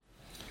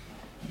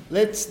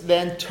Let's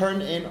then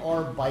turn in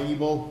our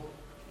Bible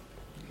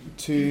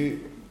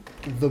to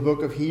the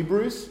book of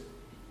Hebrews.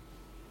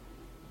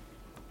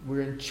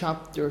 We're in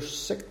chapter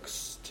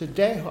 6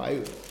 today.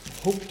 I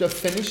hope to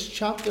finish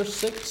chapter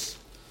 6.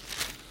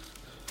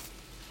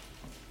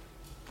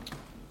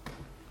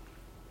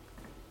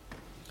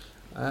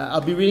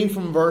 I'll be reading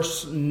from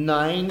verse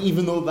 9,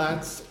 even though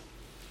that's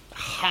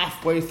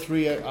halfway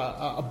through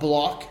a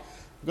block.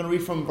 I'm going to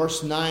read from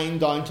verse 9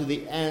 down to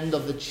the end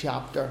of the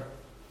chapter.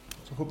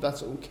 So I hope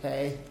that's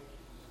okay.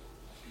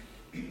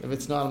 If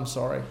it's not, I'm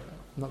sorry.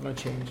 I'm not going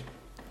to change.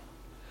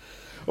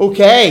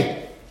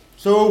 Okay,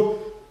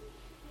 so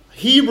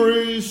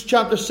Hebrews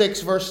chapter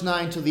 6, verse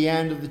 9 to the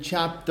end of the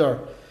chapter.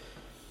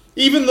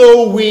 Even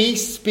though we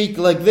speak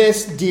like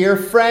this, dear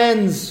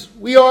friends,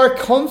 we are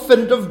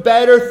confident of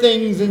better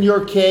things in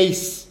your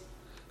case,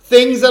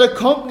 things that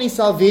accompany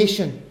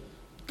salvation.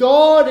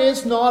 God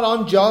is not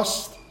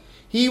unjust.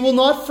 He will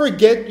not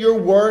forget your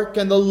work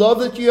and the love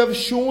that you have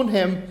shown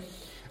him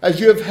as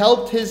you have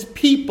helped his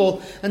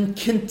people and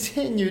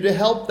continue to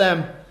help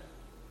them.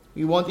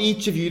 We want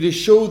each of you to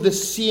show the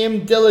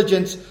same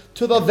diligence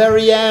to the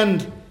very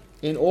end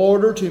in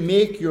order to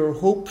make your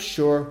hope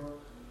sure.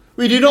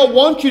 We do not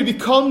want you to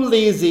become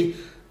lazy,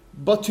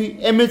 but to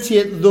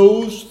imitate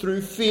those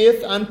through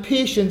faith and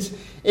patience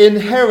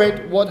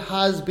inherit what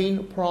has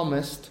been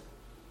promised.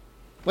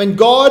 When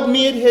God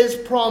made his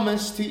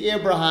promise to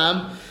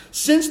Abraham,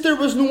 since there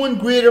was no one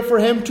greater for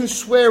him to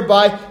swear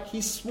by,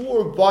 he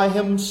swore by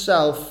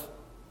himself,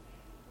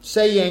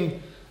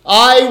 saying,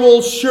 I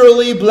will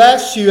surely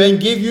bless you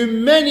and give you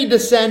many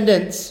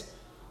descendants.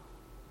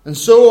 And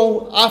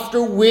so,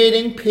 after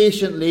waiting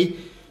patiently,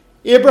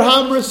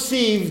 Abraham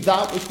received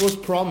that which was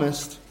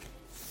promised.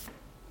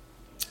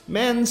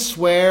 Men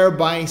swear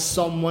by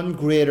someone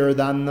greater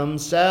than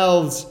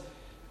themselves,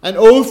 and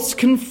oaths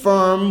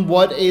confirm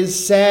what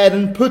is said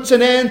and puts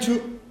an end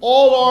to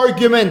all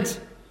argument.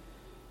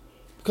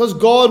 Because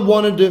God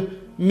wanted to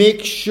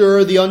make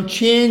sure the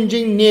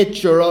unchanging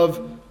nature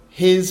of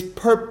his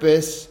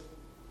purpose,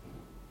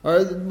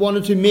 or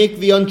wanted to make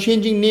the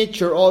unchanging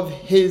nature of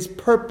his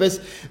purpose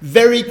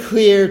very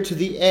clear to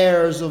the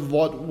heirs of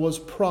what was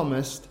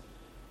promised.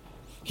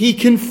 He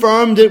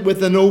confirmed it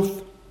with an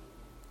oath.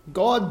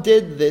 God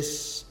did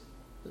this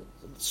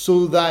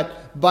so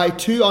that by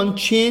two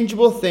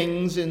unchangeable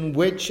things in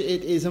which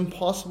it is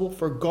impossible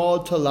for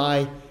God to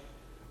lie,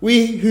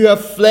 we who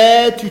have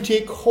fled to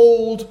take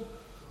hold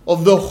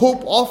of the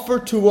hope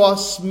offered to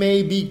us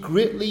may be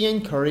greatly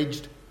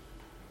encouraged.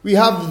 We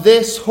have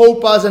this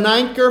hope as an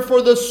anchor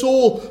for the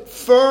soul,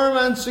 firm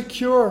and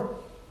secure.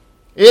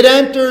 It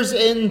enters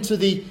into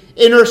the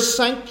inner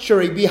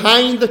sanctuary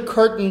behind the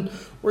curtain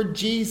where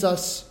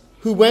Jesus,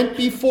 who went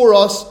before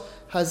us,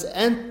 has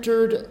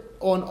entered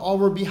on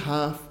our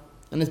behalf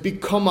and has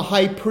become a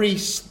high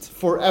priest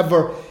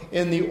forever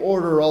in the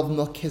order of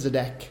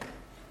Melchizedek.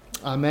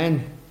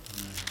 Amen.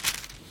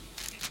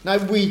 Now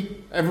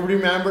everybody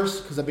remembers,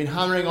 because I've been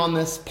hammering on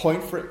this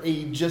point for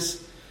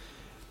ages.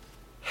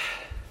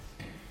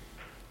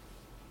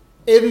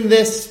 In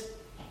this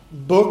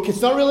book,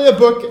 it's not really a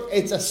book,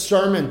 it's a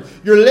sermon.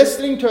 You're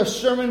listening to a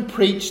sermon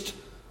preached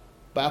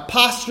by a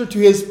pastor to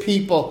his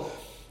people.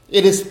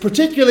 It is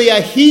particularly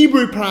a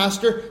Hebrew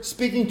pastor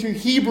speaking to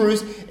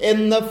Hebrews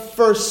in the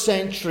first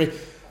century.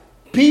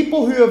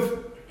 People who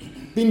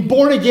have been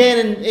born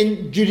again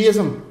in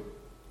Judaism.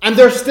 And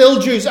they're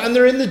still Jews, and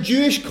they're in the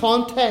Jewish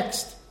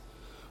context.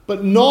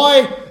 But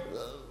now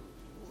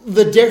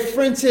the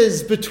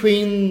differences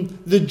between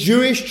the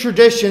Jewish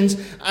traditions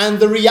and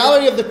the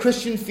reality of the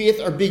Christian faith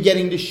are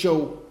beginning to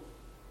show.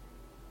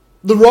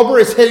 The rubber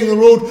is hitting the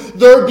road.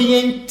 They're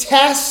being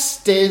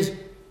tested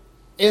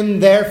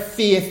in their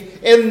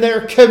faith, in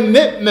their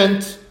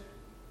commitment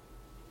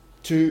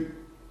to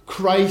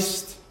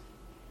Christ.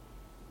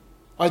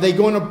 Are they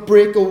going to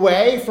break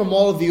away from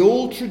all of the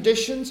old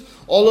traditions,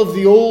 all of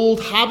the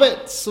old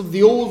habits of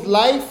the old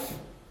life?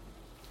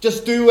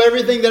 Just do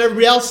everything that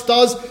everybody else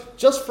does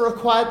just for a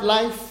quiet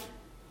life,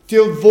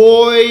 to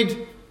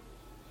avoid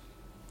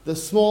the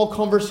small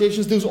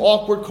conversations, those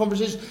awkward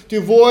conversations, to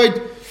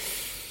avoid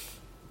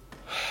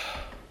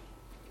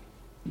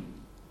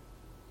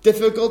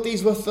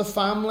difficulties with the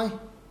family.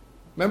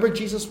 Remember,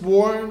 Jesus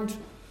warned,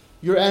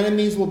 your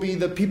enemies will be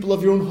the people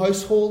of your own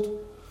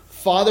household.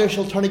 Father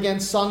shall turn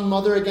against son,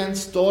 mother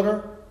against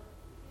daughter,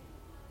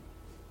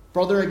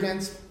 brother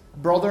against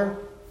brother,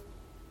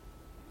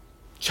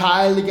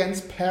 child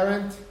against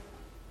parent.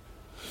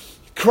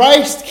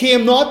 Christ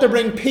came not to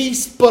bring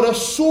peace, but a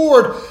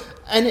sword.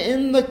 And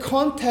in the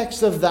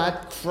context of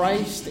that,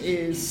 Christ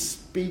is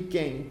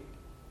speaking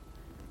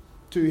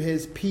to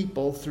his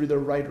people through the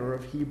writer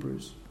of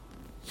Hebrews.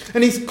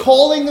 And he's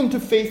calling them to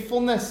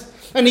faithfulness.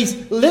 And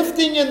he's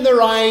lifting in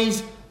their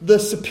eyes the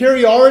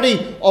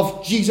superiority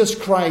of Jesus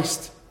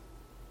Christ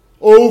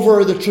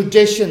over the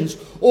traditions,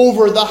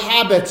 over the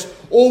habits,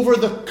 over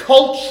the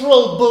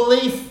cultural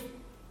belief.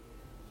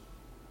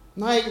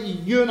 Now,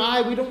 you and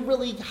I, we don't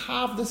really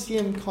have the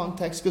same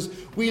context because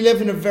we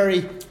live in a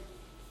very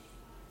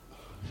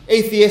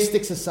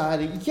atheistic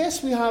society,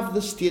 yes, we have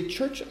the state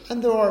church,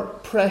 and there are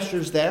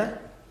pressures there.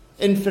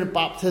 Infant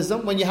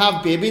baptism, when you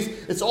have babies,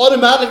 it's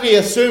automatically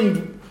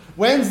assumed,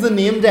 when's the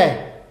name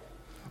day?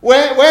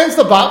 When's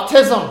the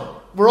baptism?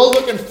 We're all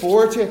looking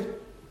forward to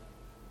it.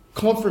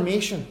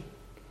 Confirmation.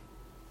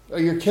 Are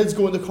your kids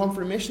going to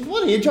confirmation?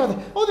 What age are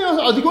they?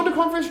 Oh, are they going to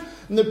confirmation?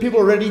 And the people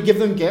already give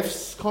them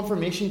gifts,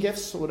 confirmation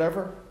gifts, or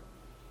whatever.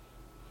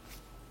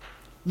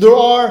 There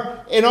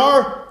are, in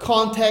our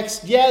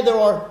context, there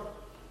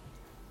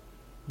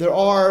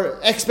are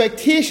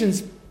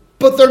expectations,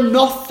 but they're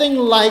nothing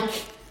like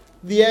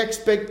the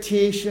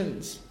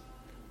expectations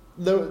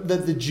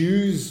that the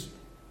Jews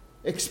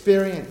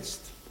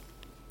experienced.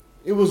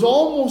 It was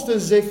almost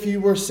as if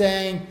you were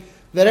saying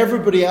that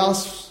everybody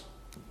else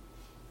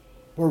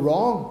were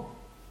wrong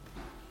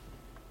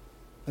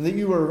and that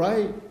you were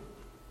right.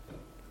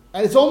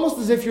 And it's almost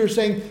as if you're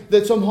saying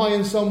that somehow,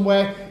 in some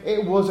way,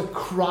 it was a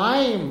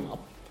crime, a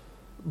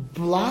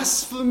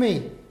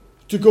blasphemy,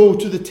 to go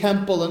to the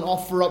temple and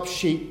offer up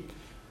sheep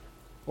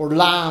or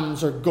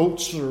lambs or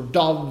goats or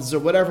doves or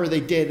whatever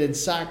they did in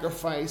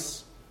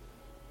sacrifice,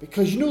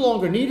 because you no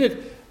longer need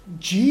it.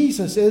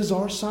 Jesus is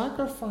our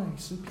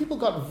sacrifice. And people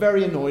got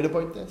very annoyed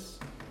about this.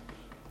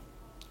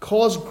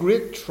 Caused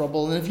great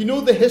trouble. And if you know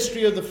the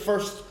history of the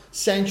first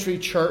century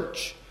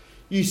church,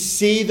 you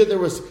see that there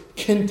was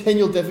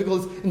continual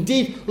difficulties.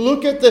 Indeed,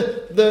 look at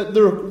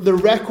the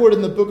record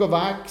in the book of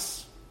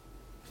Acts.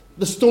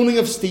 The stoning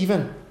of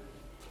Stephen.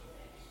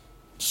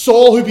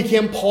 Saul, who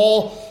became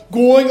Paul,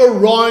 going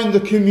around the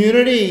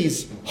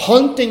communities,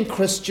 hunting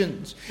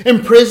Christians,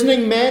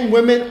 imprisoning men,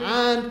 women,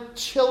 and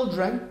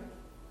children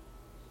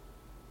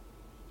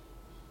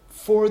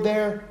for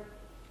their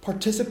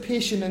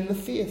participation in the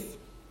faith.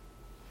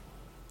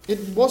 It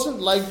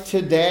wasn't like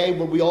today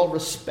where we all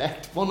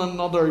respect one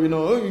another. You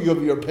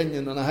have your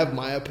opinion and I have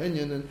my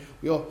opinion, and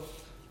we all...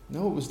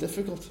 No, it was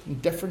difficult and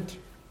different.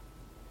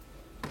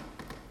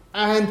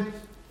 And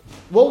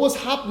what was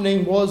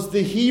happening was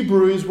the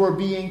Hebrews were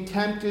being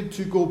tempted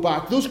to go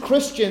back. Those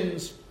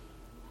Christians,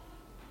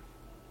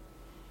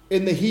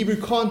 in the Hebrew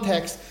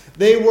context,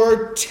 they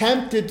were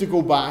tempted to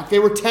go back. They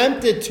were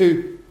tempted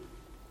to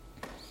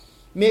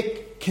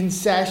make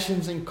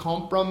concessions and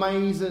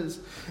compromises.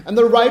 And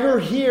the writer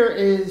here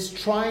is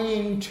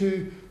trying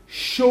to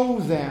show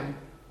them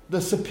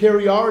the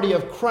superiority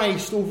of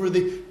Christ over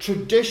the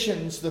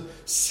traditions, the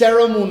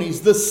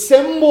ceremonies, the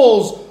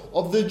symbols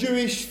of the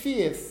Jewish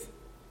faith.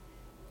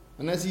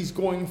 And as he's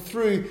going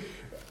through,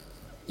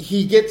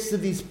 he gets to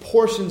these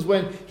portions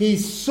when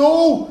he's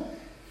so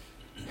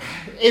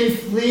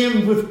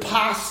inflamed with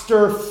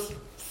pastor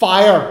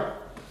fire,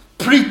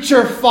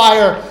 preacher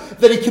fire,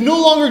 that he can no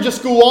longer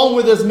just go on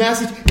with his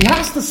message. He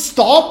has to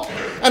stop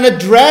and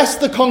address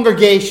the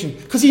congregation,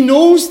 because he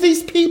knows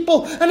these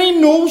people and he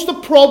knows the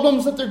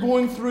problems that they're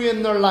going through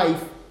in their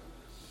life.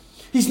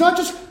 He's not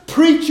just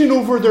preaching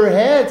over their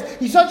heads.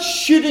 He's not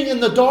shooting in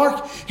the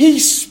dark.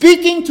 He's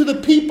speaking to the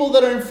people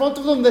that are in front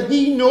of them that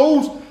he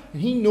knows.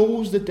 And he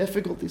knows the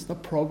difficulties, the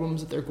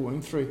problems that they're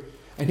going through.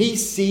 And he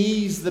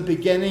sees the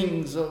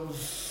beginnings of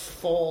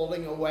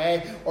falling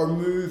away or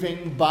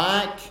moving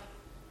back.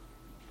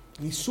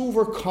 And he's so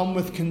overcome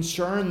with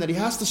concern that he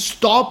has to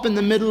stop in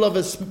the middle of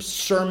his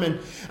sermon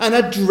and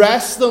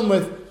address them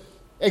with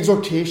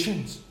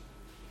exhortations.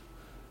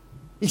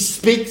 He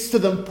speaks to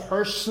them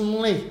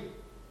personally,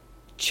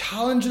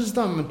 challenges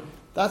them, and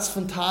that's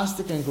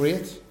fantastic and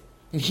great.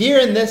 And here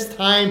in this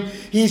time,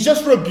 he's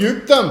just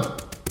rebuked them.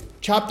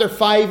 Chapter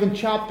 5 and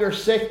chapter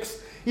 6,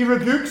 he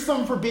rebukes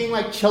them for being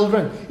like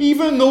children,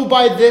 even though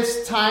by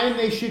this time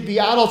they should be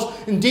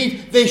adults.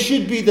 Indeed, they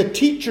should be the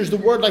teachers. The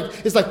word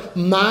is like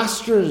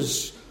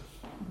masters.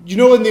 In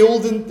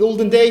the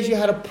olden days, you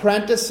had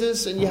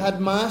apprentices and you had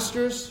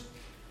masters.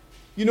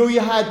 You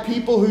had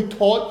people who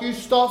taught you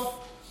stuff.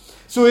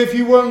 So if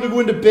you wanted to go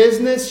into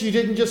business, you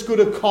didn't just go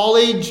to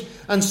college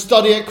and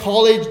study at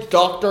college,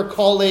 doctor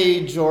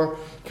college or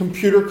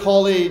computer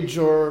college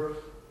or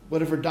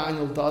whatever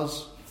Daniel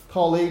does,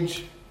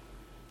 college.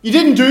 You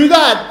didn't do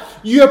that.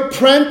 You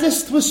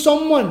apprenticed with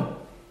someone.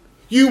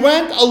 You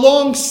went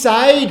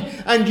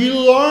alongside and you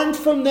learned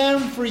from them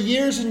for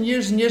years and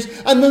years and years,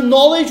 and the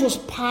knowledge was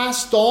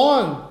passed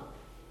on.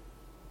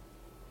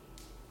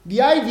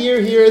 The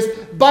idea here is,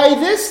 by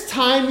this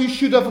time you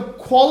should have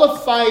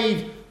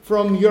qualified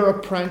from your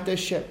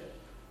apprenticeship.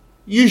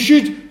 You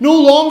should no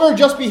longer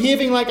just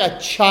behaving like a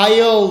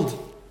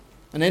child,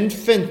 an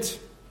infant.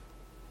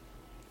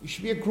 You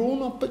should be a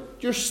grown-up, but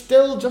you're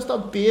still just a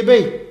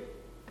baby.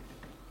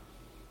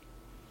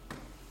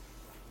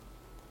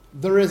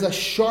 There is a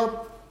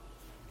sharp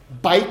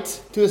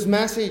bite to his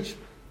message.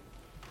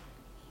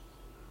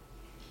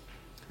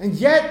 And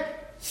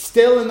yet,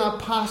 still in that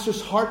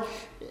pastor's heart,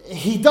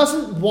 he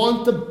doesn't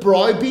want to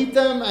browbeat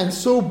them and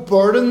so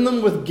burden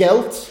them with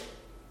guilt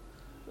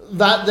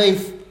that they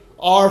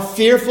are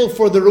fearful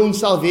for their own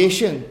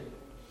salvation.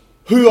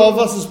 Who of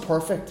us is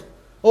perfect?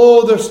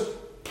 Oh, there's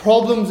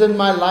problems in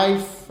my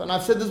life. And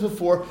I've said this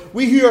before.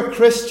 We who are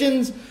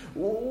Christians,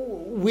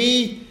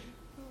 we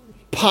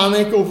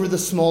panic over the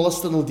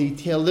smallest little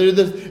detail.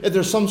 If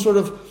there's some sort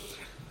of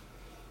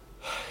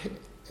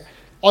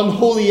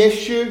unholy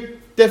issue,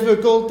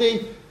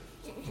 difficulty,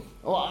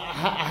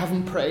 I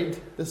haven't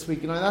prayed this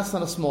week. Now, that's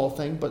not a small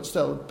thing, but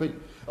still. And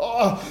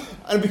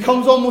it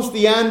becomes almost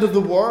the end of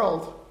the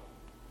world.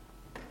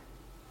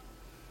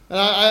 And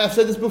I've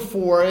said this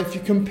before, if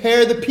you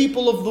compare the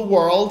people of the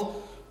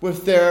world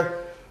with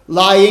their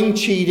lying,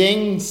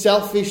 cheating,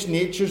 selfish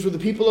natures with the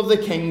people of the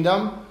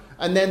kingdom,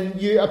 and then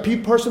a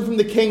person from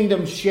the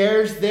kingdom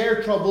shares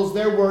their troubles,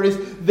 their worries,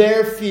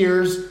 their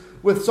fears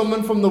with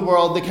someone from the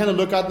world, they kind of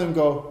look at them and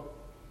go,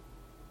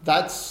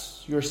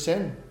 that's your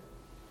sin.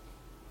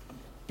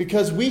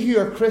 Because we who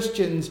are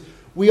Christians,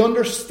 we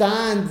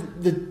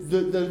understand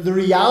the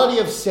reality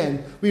of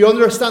sin. We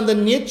understand the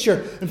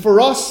nature. And for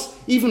us,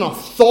 even a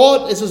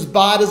thought is as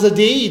bad as a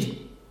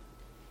deed.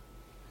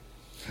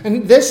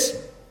 And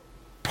this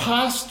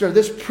pastor,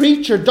 this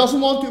preacher,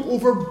 doesn't want to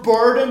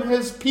overburden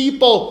his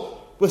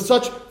people with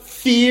such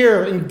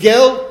fear and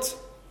guilt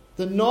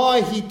that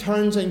now he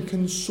turns and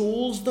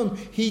consoles them.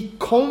 He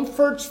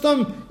comforts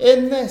them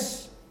in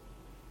this.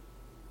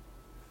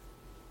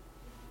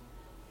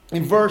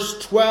 In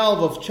verse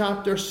 12 of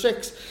chapter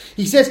 6,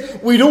 he says,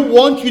 we don't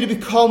want you to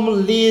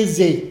become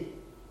lazy.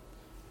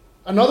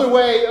 Another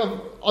way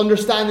of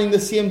understanding the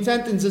same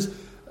sentence is,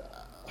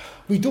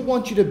 we don't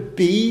want you to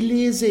be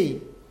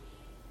lazy.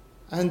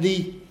 And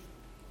the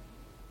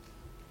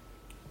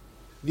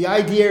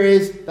idea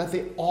is that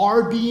they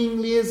are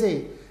being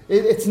lazy.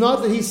 It's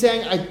not that he's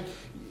saying,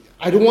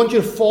 I don't want you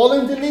to fall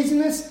into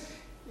laziness.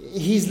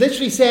 He's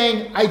literally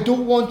saying, I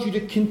don't want you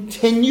to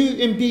continue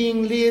in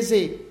being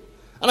lazy.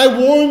 And I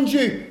warned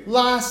you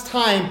last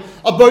time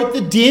about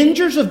the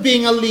dangers of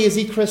being a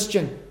lazy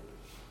Christian.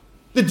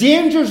 The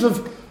dangers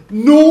of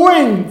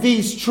knowing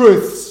these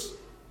truths.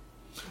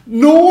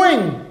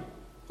 Knowing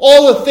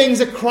all the things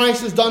that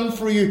Christ has done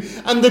for you.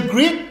 And the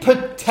great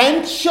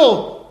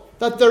potential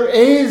that there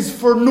is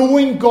for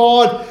knowing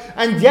God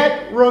and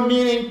yet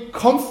remaining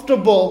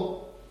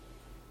comfortable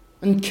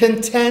and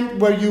content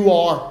where you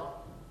are.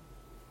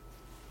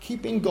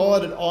 Keeping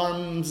God at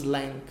arm's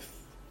length.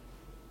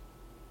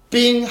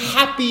 Being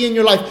happy in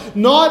your life.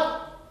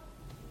 Not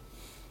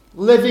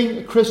living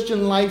a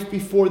Christian life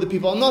before the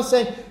people. I'm not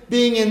saying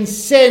being in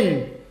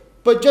sin,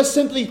 but just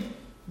simply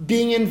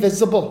being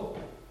invisible.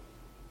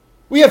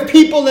 We have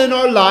people in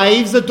our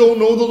lives that don't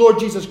know the Lord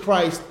Jesus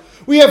Christ.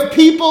 We have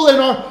people in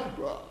our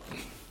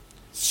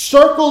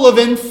circle of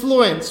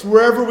influence,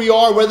 wherever we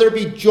are, whether it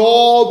be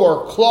job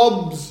or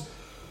clubs,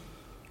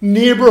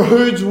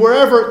 neighborhoods,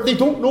 wherever, they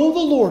don't know the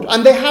Lord.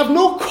 And they have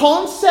no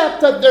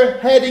concept that they're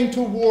heading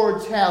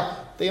towards hell.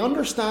 They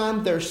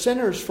understand they're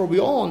sinners, for we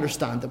all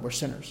understand that we're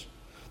sinners.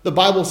 The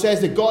Bible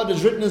says that God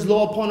has written His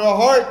law upon our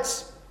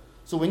hearts.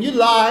 So when you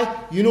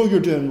lie, you know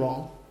you're doing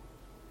wrong.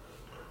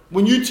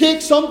 When you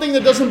take something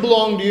that doesn't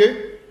belong to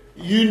you,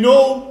 you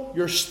know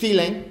you're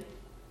stealing.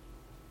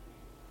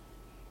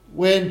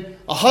 When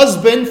a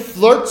husband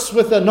flirts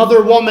with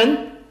another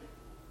woman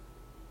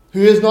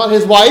who is not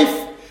his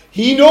wife,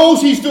 he knows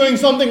he's doing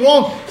something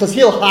wrong because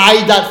he'll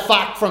hide that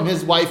fact from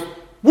his wife.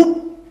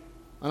 Whoop!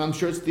 And I'm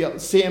sure it's the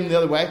same the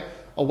other way.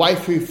 A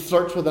wife who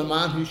flirts with a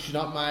man who she's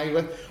not married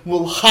with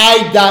will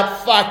hide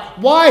that fact.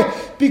 Why?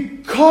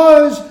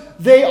 Because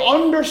they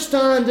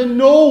understand and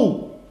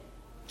know.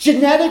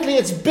 Genetically,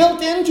 it's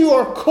built into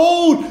our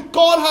code.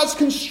 God has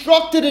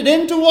constructed it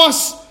into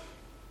us.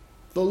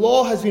 The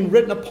law has been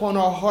written upon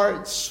our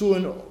hearts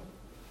so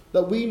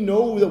that we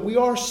know that we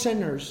are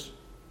sinners.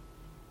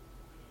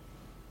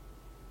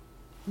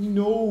 We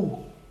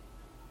know.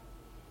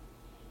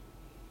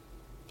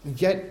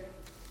 And yet,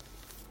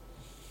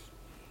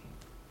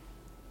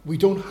 we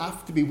don't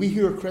have to be. We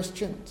who are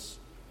Christians.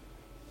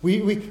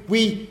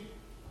 We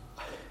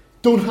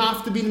don't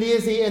have to be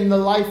lazy in the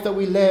life that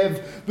we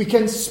live. We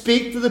can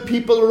speak to the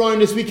people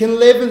around us. We can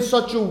live in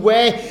such a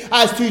way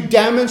as to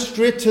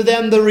demonstrate to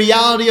them the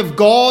reality of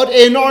God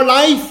in our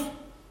life.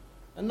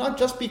 And not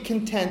just be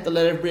content to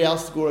let everybody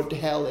else go to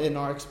hell in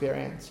our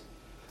experience.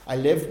 I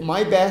live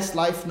my best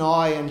life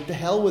now and to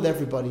hell with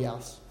everybody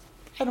else.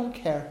 I don't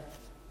care.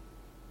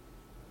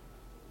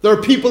 There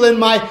are people in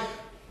my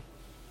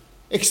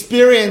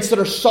experience that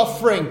are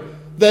suffering,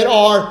 that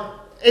are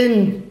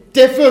in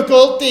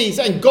difficulties,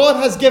 and God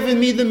has given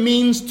me the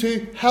means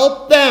to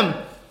help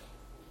them.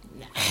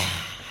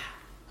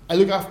 I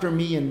look after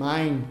me and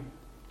mine.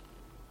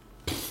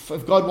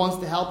 If God wants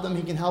to help them,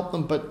 He can help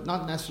them, but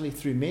not necessarily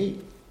through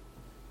me.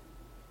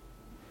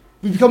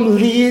 We become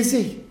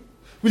lazy.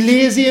 We're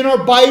lazy in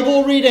our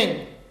Bible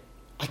reading.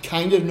 I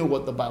kind of know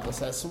what the Bible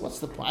says, so what's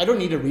the point? I don't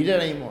need to read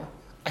it anymore.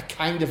 I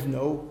kind of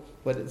know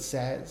what it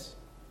says.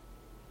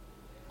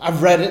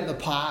 I've read it in the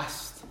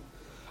past.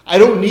 I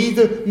don't need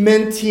to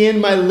maintain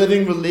my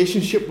living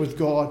relationship with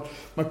God.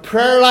 My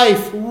prayer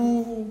life,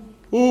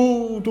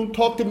 don't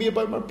talk to me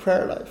about my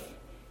prayer life.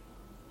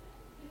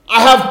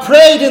 I have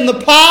prayed in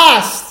the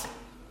past,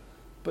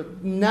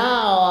 but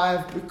now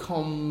I've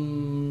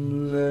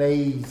become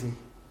lazy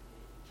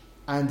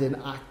and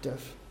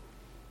inactive.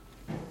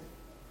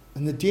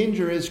 And the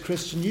danger is,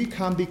 Christian, you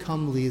can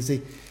become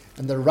lazy.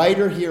 And the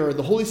writer here, or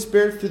the Holy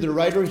Spirit through the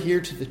writer here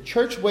to the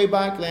church way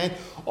back then,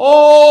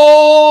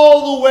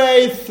 all the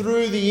way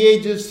through the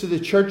ages to the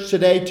church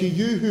today, to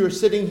you who are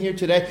sitting here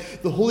today,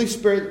 the Holy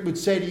Spirit would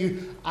say to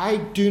you, I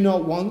do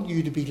not want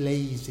you to be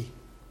lazy,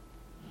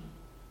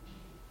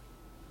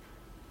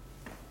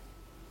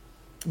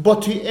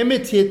 but to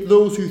imitate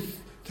those who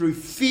through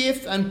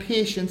faith and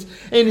patience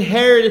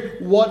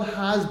inherited what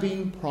has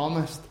been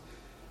promised.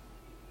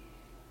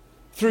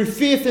 Through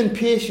faith and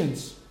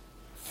patience.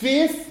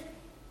 Faith,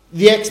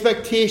 the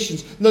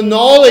expectations, the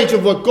knowledge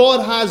of what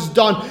God has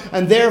done,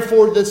 and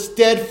therefore the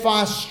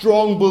steadfast,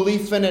 strong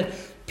belief in it.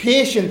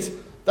 Patience,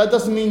 that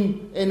doesn't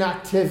mean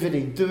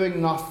inactivity,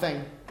 doing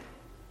nothing.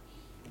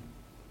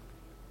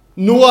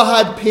 Noah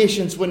had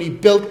patience when he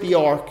built the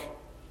ark.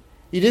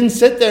 He didn't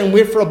sit there and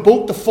wait for a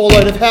boat to fall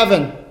out of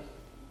heaven.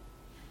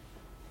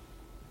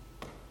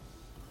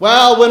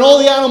 Well, when all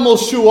the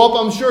animals show up,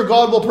 I'm sure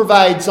God will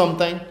provide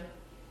something.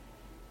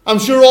 I'm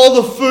sure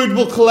all the food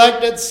will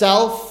collect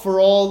itself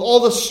for all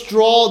the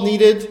straw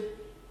needed,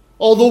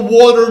 all the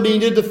water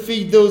needed to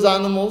feed those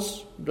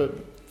animals, the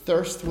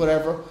thirst,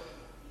 whatever.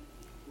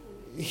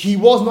 He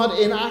was not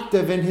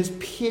inactive in his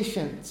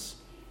patience.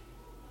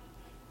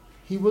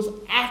 He was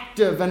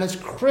active, and as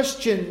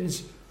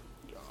Christians,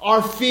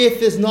 our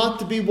faith is not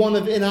to be one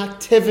of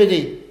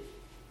inactivity.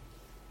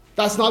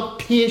 That's not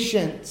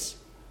patience.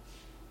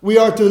 We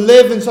are to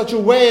live in such a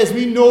way as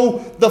we know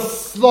the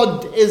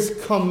flood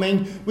is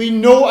coming. We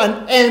know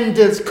an end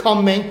is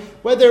coming.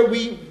 Whether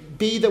we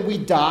be that we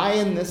die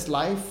in this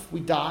life.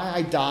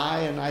 I die,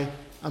 and I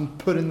am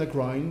put in the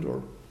ground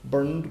or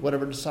burned,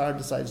 whatever desire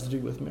decides to do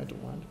with me, I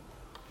don't mind.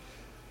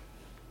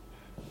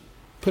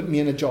 Put me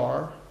in a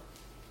jar,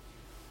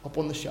 up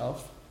on the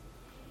shelf.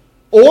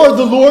 Or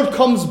the Lord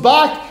comes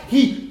back,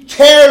 He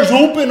tears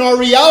open our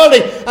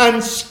reality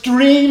and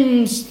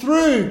streams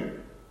through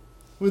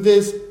with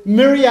His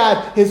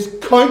myriad, His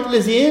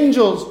countless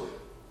angels,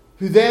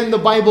 who then the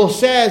Bible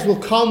says will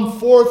come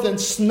forth and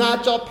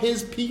snatch up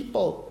His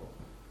people.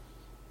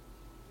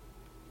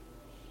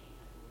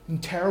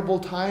 And terrible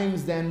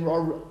times then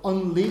are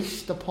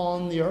unleashed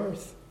upon the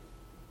earth.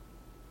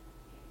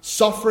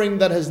 Suffering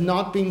that has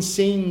not been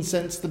seen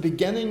since the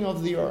beginning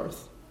of the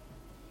earth.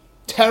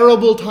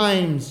 Terrible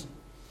times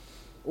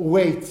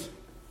await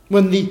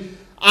when the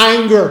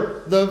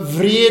anger, the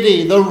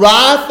vrede, the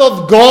wrath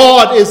of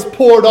God is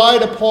poured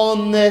out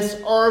upon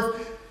this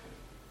earth.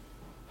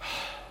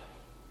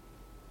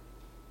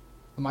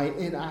 Am I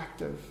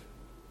inactive?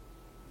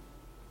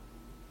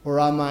 Or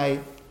am I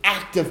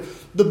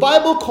active? The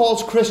Bible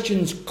calls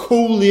Christians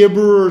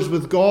co-laborers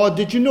with God.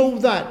 Did you know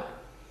that?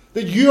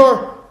 That you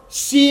are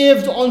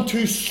saved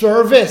unto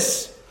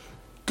service.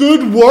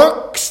 Good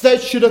works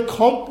that should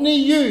accompany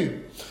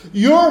you.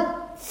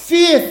 Your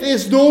faith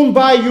is known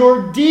by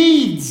your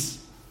deeds.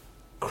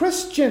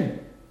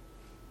 Christian,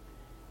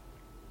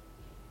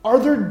 are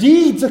there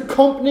deeds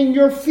accompanying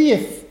your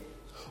faith?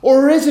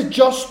 Or is it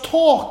just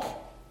talk?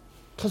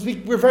 Because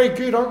we're very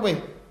good, aren't we?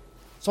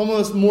 Some of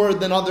us more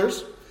than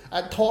others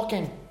at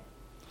talking.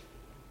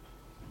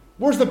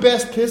 Where's the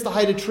best place to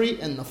hide a tree?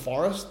 In the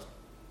forest.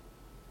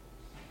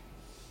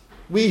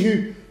 We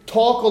who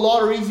talk a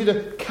lot are easy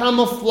to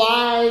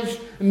camouflage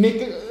and make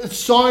it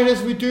sound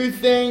as we do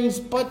things,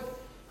 but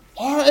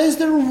is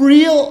there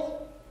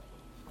real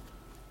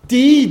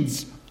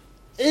deeds?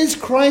 Is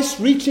Christ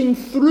reaching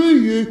through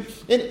you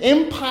and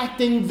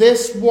impacting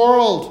this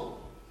world?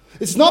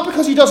 It's not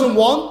because He doesn't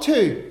want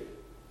to.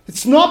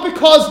 It's not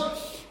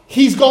because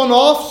He's gone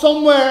off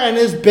somewhere and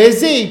is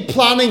busy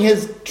planning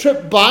His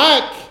trip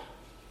back.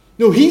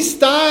 No, He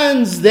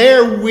stands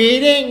there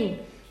waiting.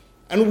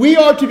 And we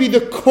are to be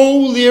the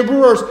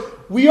co-laborers.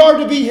 We are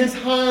to be His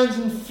hands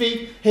and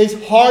feet,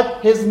 His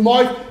heart, His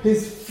mouth,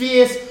 His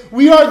face.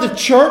 We are the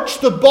church,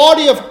 the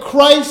body of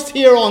Christ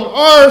here on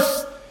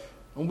earth.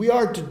 And we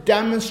are to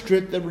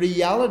demonstrate the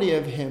reality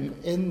of Him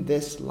in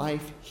this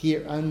life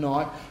here and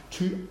now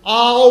to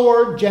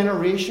our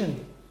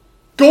generation.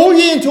 Go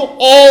ye into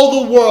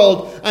all the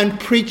world and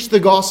preach the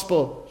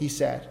gospel, He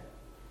said.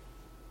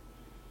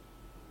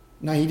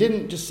 Now, He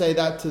didn't just say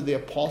that to the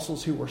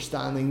apostles who were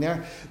standing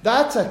there.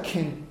 That's a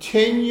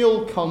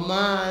continual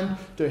command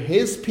to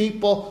His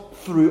people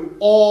through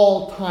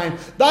all time.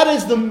 That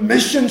is the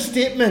mission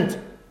statement.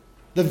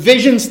 The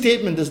vision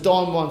statement, as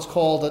Don once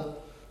called it.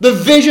 The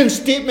vision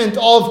statement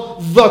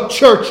of the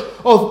church,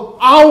 of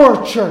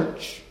our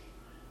church.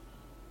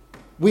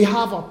 We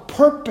have a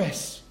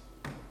purpose.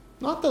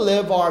 Not to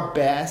live our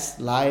best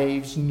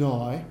lives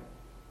now.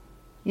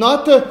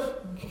 Not to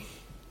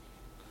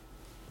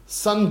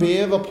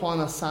sunbathe upon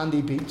a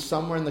sandy beach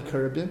somewhere in the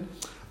Caribbean.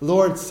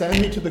 Lord,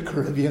 send me to the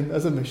Caribbean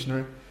as a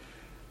missionary.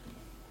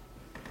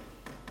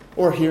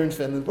 Or here in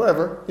Finland,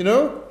 wherever,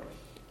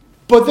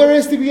 But there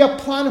is to be a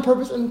plan and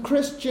purpose. And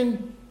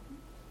Christian,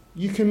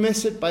 you can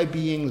miss it by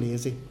being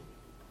lazy.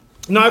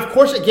 Now, of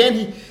course, again,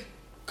 He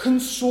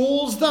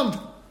consoles them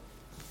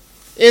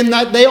in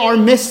that they are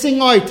missing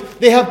out.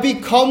 They have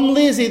become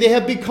lazy. They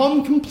have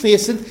become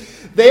complacent.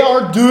 They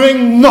are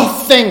doing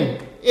nothing.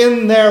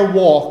 in their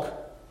walk,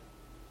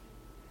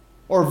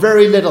 or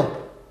very little.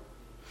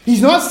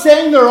 He's not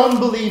saying they're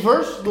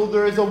unbelievers, though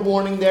there is a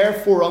warning there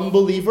for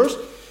unbelievers.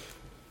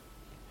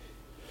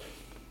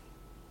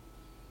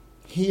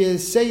 He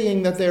is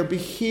saying that they're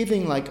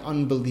behaving like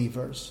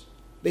unbelievers.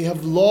 They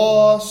have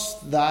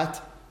lost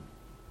that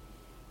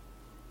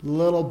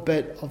little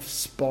bit of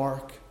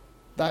spark,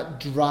 that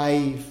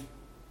drive,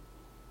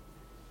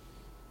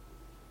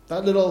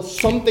 that little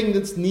something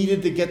that's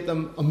needed to get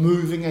them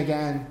moving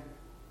again.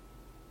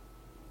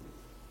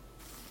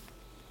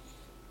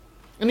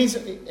 And he's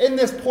in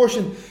this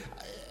portion,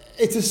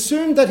 it's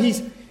assumed that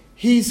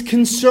he's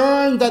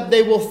concerned that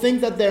they will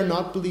think that they're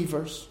not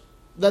believers,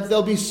 that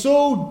they'll be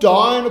so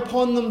down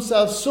upon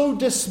themselves, so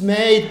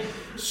dismayed,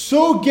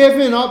 so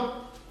given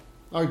up,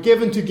 or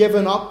given to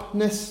given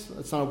upness.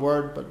 It's not a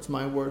word, but it's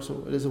my word,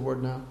 so it is a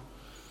word now.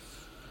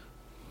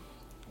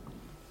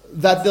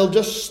 That they'll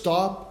just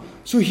stop.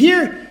 So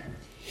here,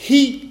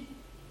 he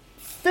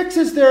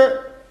fixes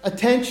their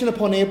attention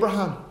upon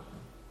Abraham.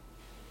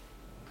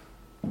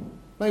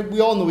 Like,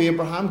 we all know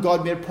Abraham.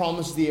 God made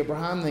promises to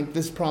Abraham. Like,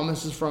 this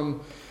promise is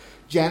from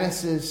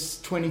Genesis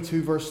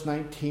 22, verse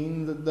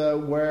 19,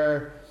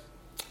 where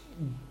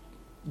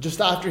just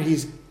after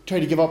he's tried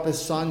to give up his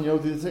son,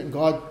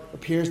 God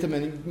appears to him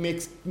and he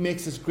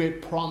makes this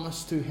great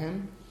promise to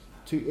him,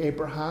 to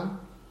Abraham.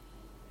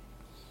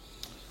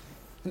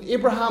 And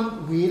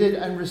Abraham waited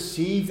and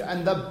received,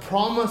 and the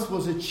promise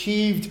was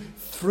achieved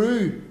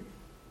through.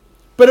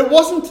 But it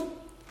wasn't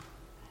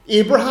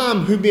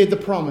Abraham who made the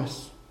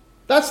promise.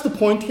 That's the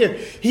point here.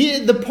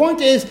 The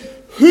point is,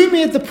 who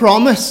made the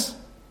promise?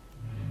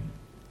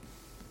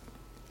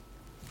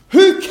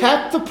 Who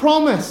kept the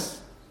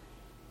promise?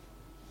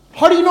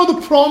 How do you know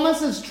the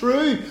promise is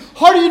true?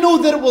 How do you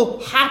know that it will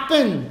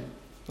happen?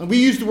 And we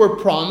use the word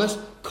promise.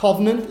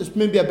 Covenant is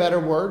maybe a better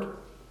word.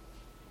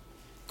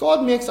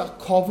 God makes a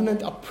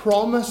covenant, a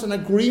promise, an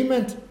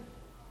agreement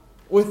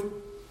with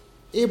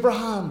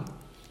Abraham.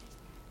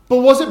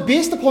 But was it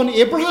based upon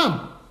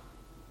Abraham?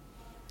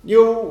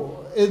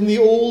 In the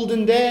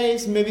olden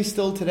days, maybe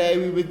still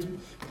today,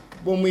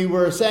 when we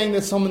were saying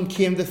that someone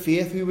came to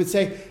faith, we would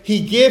say,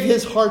 he gave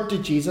his heart to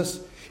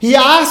Jesus. He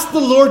asked the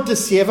Lord to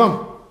save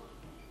him.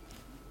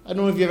 I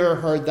don't know if you've ever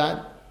heard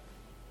that.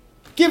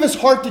 Give his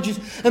heart to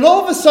Jesus. And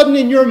all of a sudden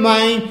in your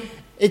mind,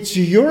 it's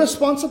your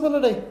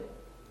responsibility.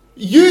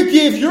 You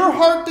gave your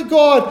heart to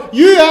God.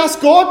 You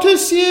asked God to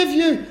save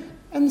you.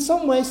 And in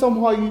some way,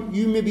 somehow,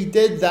 you maybe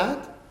did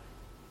that.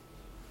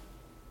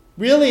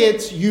 Really,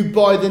 it's you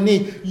bow the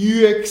knee.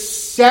 You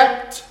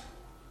accept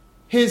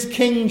his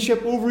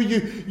kingship over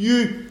you.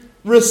 You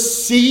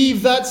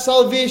receive that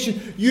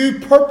salvation. You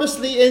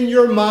purposely in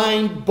your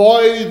mind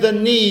bow the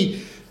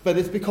knee. But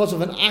it's because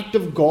of an act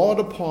of God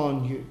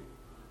upon you.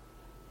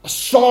 A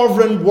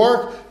sovereign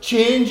work,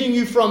 changing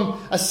you from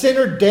a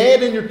sinner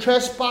dead in your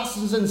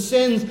trespasses and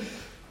sins.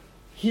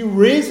 He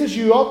raises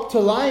you up to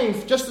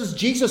life, just as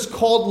Jesus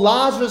called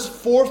Lazarus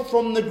forth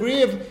from the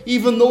grave,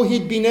 even though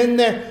he'd been in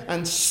there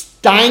and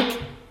stank.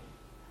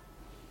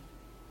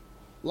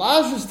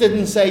 Lazarus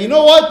didn't say, you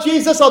know what,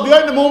 Jesus, I'll be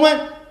out in a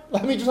moment.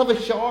 Let me just have a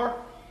shower.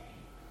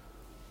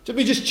 Let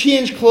me just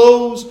change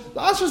clothes.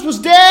 Lazarus was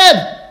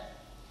dead.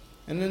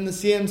 And in the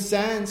same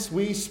sense,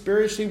 we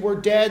spiritually were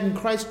dead and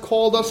Christ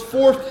called us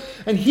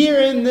forth. And here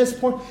in this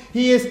point,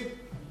 he is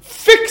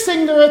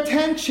fixing their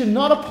attention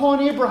not upon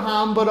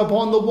Abraham, but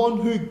upon the one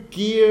who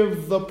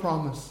gave the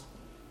promise.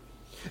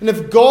 And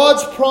if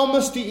God's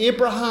promise to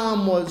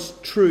Abraham was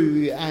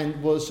true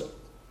and was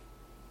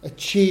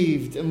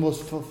achieved and was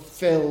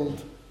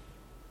fulfilled,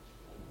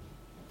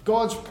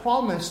 God's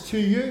promise to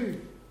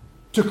you,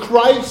 to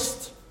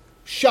Christ,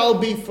 shall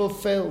be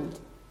fulfilled.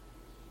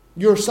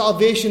 Your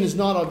salvation is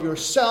not of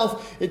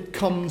yourself, it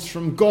comes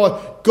from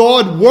God.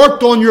 God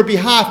worked on your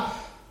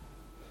behalf.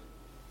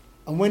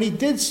 And when he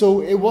did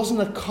so, it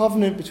wasn't a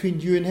covenant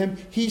between you and him.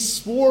 He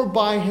swore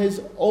by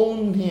his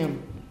own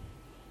name.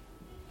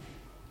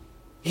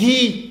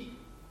 He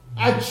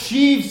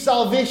achieved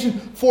salvation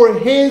for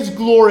his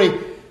glory.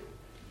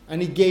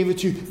 And he gave it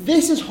to you.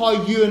 This is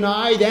how you and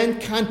I then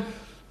can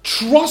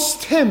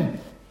trust him.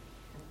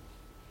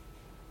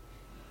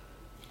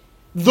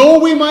 Though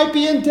we might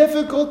be in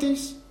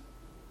difficulties,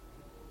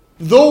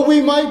 though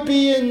we might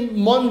be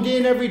in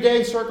mundane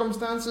everyday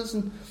circumstances.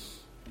 And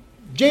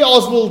J.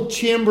 Oswald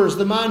Chambers,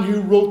 the man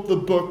who wrote the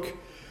book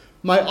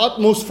My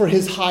Utmost for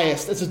His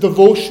Highest, it's a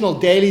devotional,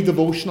 daily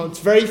devotional. It's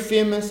very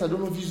famous. I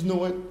don't know if you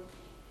know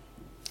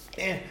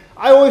it.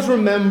 I always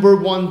remember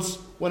once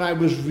when I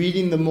was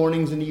reading the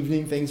mornings and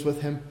evening things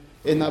with him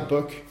in that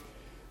book.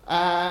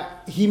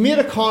 He made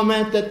a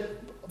comment that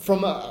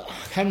I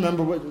can't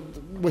remember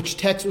which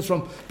text it was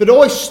from, but it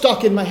always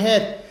stuck in my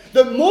head.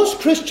 That most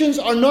Christians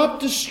are not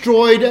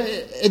destroyed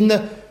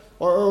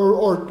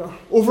or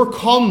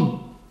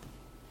overcome,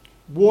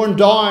 worn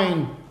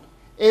down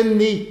in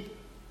the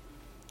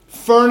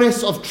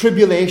furnace of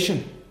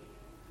tribulation.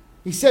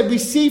 He said, we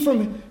see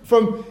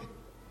from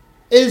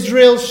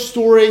Israel's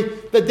story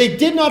that they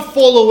did not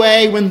fall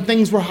away when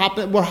things were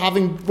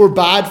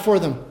bad for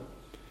them.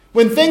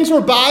 When things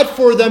were bad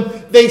for them,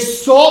 they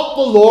sought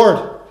the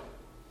Lord.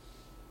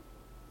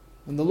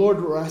 And the Lord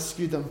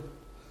rescued them.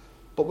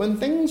 But when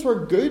things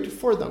were good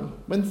for them,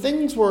 when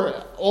things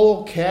were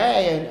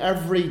okay and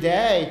every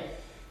day,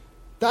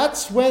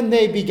 that's when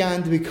they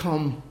began to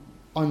become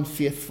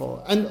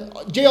unfaithful. And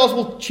J.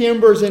 Oswald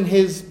Chambers, in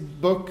his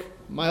book,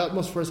 My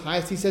Utmost for His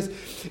Highest, he says,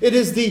 it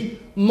is the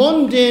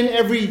mundane,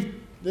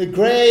 the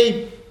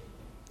grey,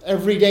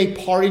 everyday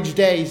porridge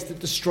days that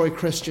destroy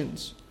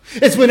Christians.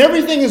 It's when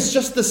everything is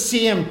just the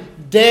same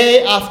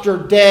day after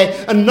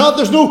day, and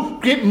there's no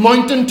great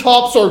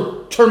mountaintops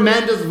or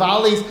tremendous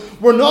valleys.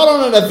 We're not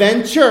on an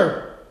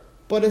adventure,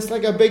 but it's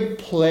like a big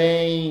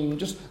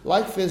plain.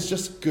 Life is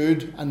just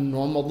good and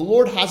normal. The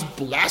Lord has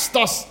blessed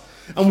us,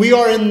 and we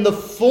are in the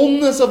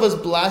fullness of His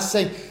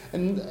blessing.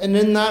 And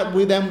in that,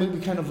 we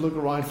kind of look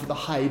around for the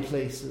high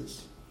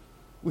places.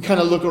 We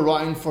kind of look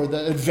around for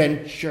the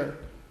adventure.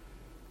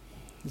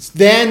 It's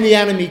then the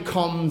enemy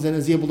comes and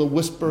is able to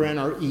whisper in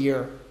our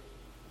ear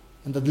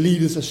and to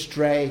lead us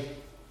astray.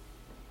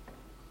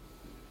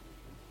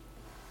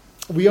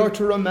 We are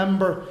to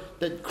remember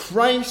that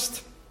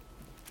Christ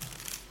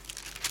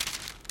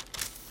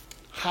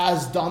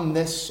has done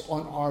this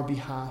on our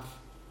behalf.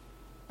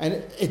 And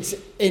it's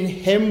in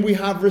Him we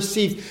have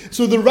received.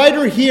 So the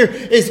writer here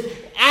is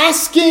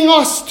asking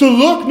us to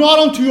look not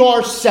unto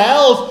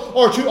ourselves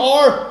or to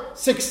our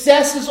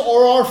successes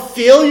or our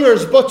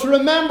failures, but to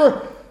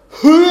remember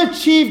who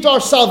achieved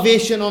our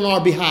salvation on our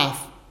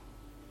behalf.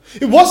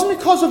 It wasn't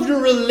because of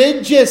your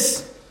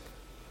religious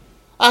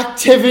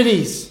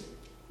activities. It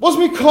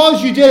wasn't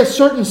because you did a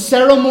certain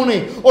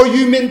ceremony or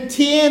you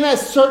maintain a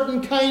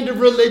certain kind of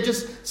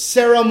religious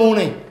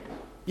ceremony.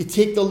 You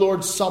take the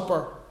Lord's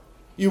Supper.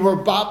 You were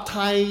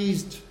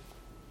baptized.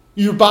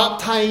 You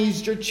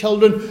baptized your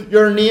children.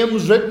 Your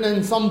name's written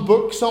in some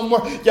book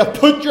somewhere. You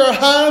put your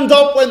hand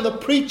up when the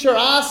preacher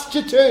asked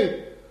you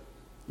to.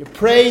 You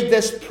prayed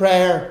this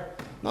prayer.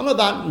 None of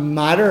that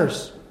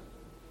matters.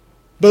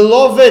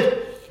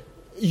 Beloved,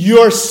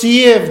 you're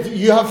saved.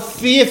 You have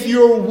faith.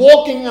 You're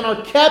walking and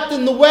are kept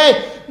in the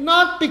way.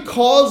 Not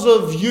because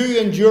of you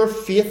and your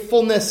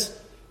faithfulness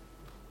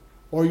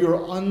or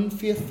your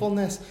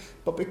unfaithfulness,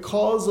 but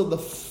because of the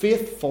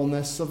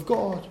faithfulness of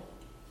God.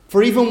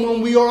 For even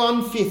when we are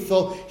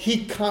unfaithful,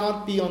 He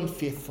cannot be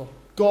unfaithful.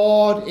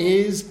 God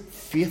is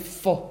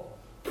faithful.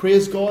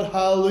 Praise God.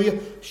 Hallelujah.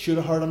 Should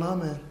have heard an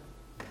amen.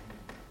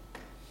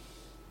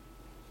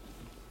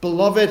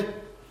 Beloved,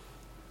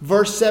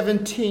 verse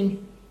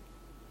 17,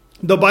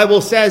 the Bible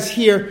says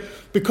here,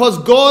 because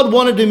God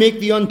wanted to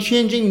make the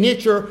unchanging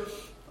nature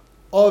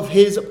of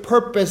His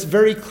purpose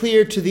very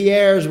clear to the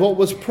heirs, what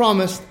was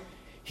promised,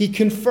 He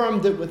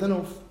confirmed it with an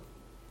oath.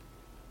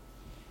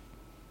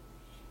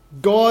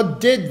 God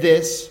did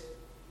this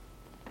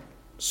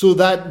so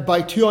that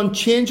by two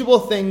unchangeable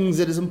things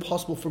it is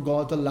impossible for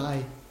God to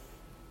lie.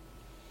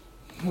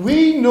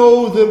 We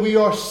know that we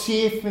are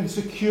safe and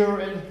secure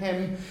in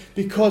Him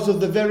because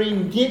of the very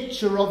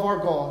nature of our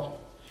God.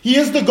 He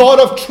is the God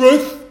of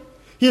truth.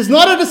 He is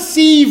not a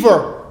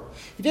deceiver.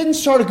 He didn't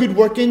start a good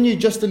work in you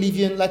just to leave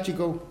you and let you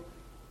go.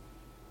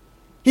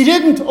 He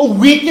didn't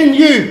awaken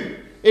you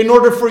in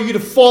order for you to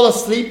fall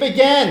asleep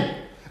again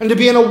and to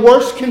be in a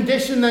worse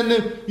condition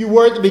than you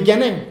were at the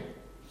beginning.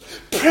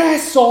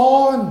 Press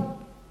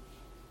on.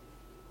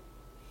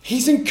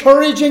 He's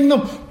encouraging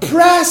them.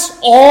 Press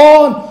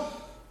on.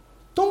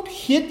 Don't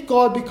hate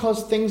God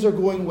because things are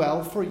going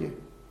well for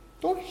you.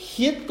 Don't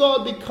hate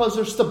God because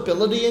there's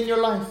stability in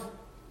your life.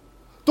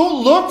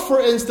 Don't look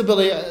for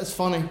instability. It's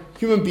funny.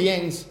 Human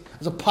beings.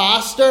 As a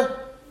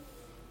pastor,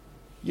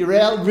 you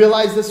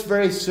realize this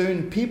very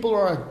soon. People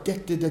are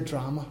addicted to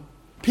drama.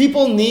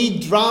 People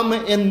need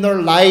drama in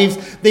their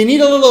lives. They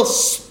need a little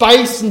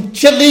spice and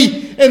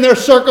chili in their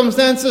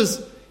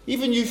circumstances.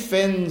 Even you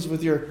Finns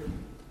with your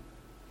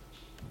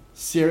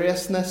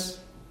seriousness.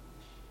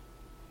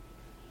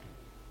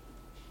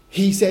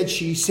 He said,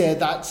 she said,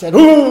 that said,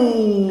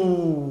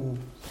 ooh.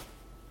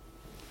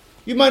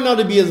 You might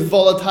not be as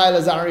volatile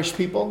as Irish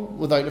people,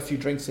 without a few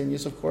drinks in you,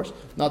 of course.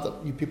 Not that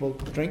you people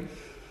drink.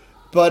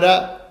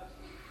 But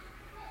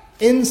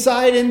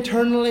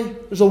internally,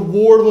 there's a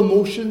war of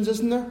emotions,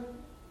 isn't there?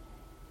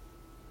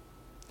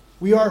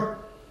 We are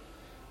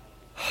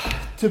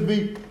to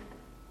be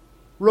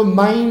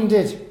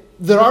reminded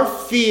that our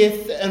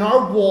faith and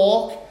our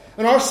walk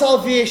and our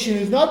salvation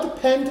is not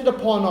dependent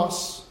upon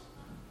us.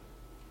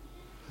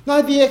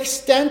 Now, the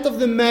extent of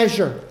the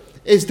measure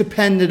is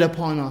dependent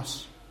upon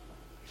us.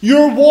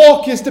 Your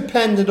walk is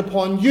dependent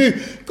upon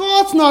you.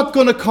 God's not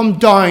going to come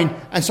down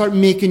and start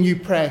making you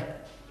pray.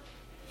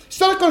 He's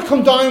not going to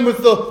come down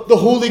with the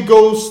Holy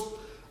Ghost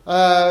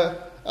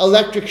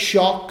electric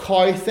shock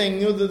cow thing.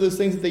 You know, those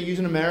things that they use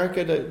in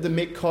America to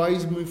make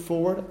cows move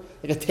forward,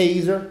 like a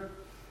taser.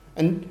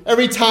 And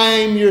every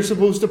time you're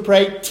supposed to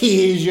pray,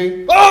 tase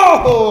you.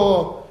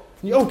 Oh!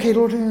 Okay,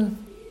 Lord.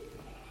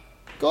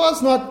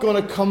 God's not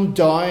going to come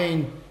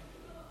down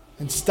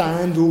and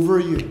stand over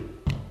you.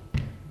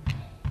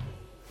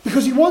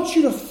 Because He wants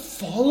you to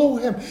follow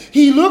Him.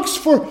 He looks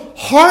for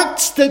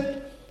hearts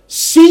that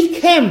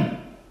Seek Him.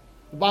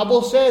 The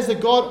Bible says that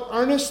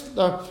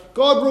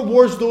God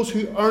rewards those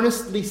who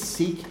earnestly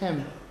seek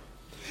Him.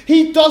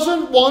 He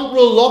doesn't want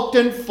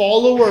reluctant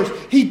followers.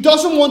 He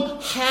doesn't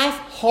want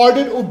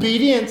half-hearted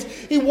obedience.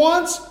 He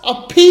wants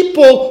a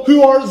people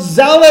who are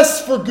zealous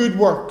for good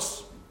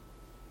works.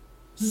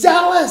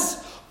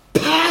 Zealous,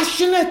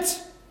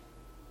 passionate.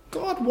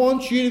 God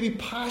wants you to be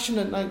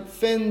passionate. Now,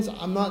 Finns,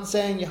 I'm not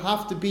saying you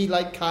have to be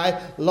like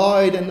Kai,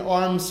 loud and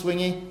arm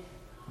swingy.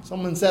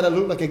 Someone said I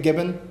look like a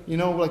gibbon,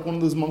 like one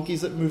of those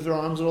monkeys that move their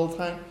arms all the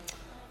time.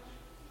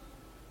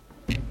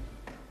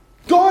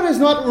 God is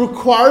not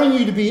requiring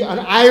you to be an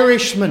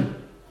Irishman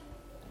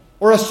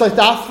or a South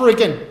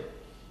African.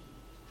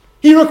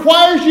 He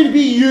requires you to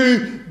be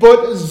you,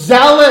 but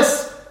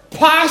zealous,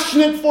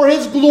 passionate for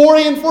His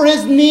glory and for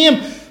His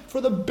name, for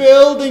the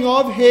building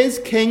of His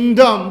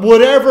kingdom,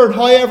 whatever and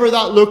however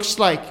that looks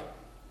like.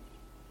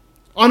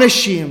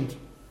 Unashamed.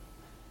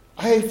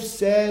 I've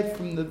said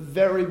from the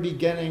very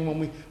beginning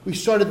when we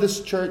started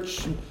this church,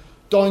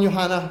 Don,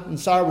 Johanna and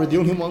Sarah were the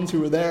only ones who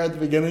were there at the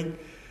beginning.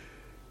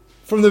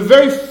 From the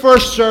very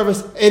first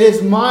service, it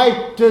is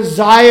my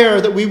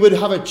desire that we would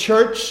have a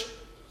church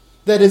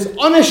that is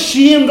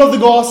unashamed of the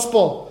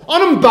gospel,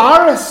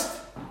 unembarrassed.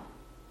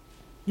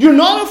 You're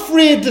not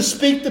afraid to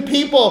speak to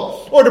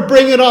people or to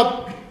bring it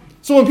up.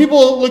 So when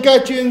people look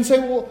at you and say,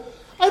 well,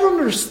 I don't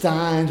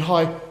understand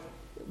how,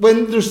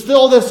 when there's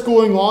still this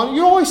going on,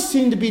 you always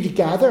seem to be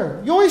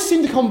together. You always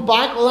seem to come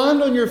back,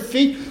 land on your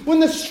feet. When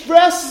the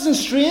stresses and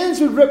strains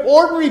would rip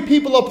ordinary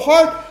people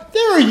apart,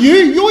 there are you.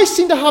 You always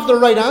seem to have the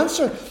right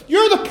answer.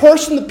 You're the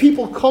person that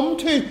people come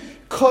to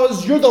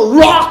because you're the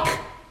rock.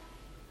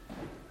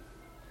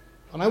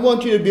 And I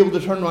want you to be able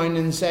to turn around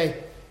and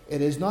say,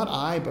 it is not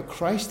I, but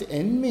Christ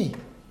in me.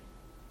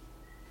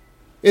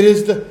 It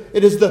is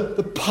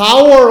the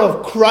power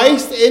of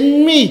Christ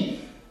in me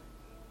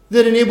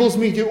that enables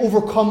me to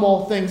overcome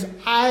all things.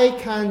 I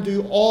can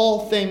do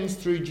all things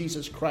through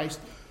Jesus Christ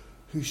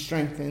who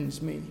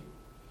strengthens me.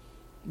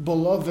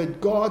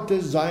 Beloved, God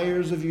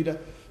desires of you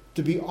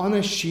to be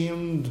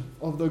unashamed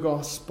of the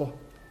gospel.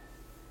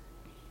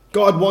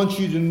 God wants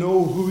you to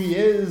know who He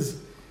is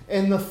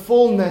in the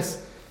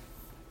fullness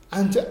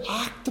and to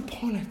act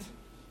upon it.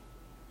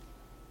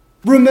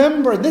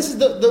 Remember, this is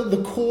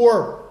the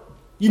core.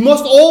 You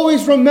must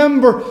always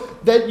remember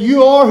that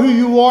you are who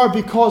you are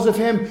because of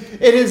Him.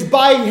 It is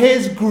by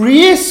His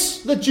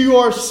grace that you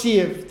are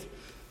saved.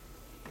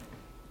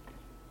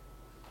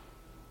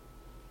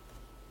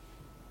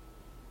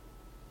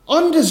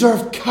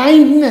 Undeserved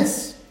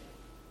kindness.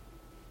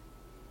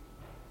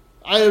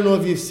 I don't know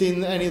if you've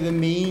seen any of the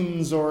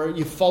memes or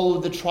you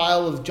followed the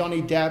trial of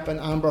Johnny Depp and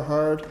Amber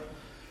Heard.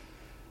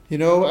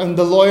 And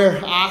the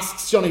lawyer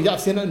asks Johnny Depp,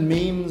 I've seen it in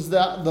memes,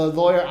 that the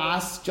lawyer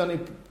asks Johnny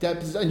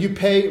Depp, and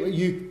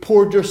you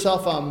poured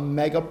yourself a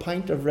mega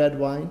pint of red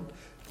wine.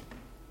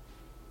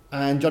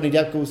 And Johnny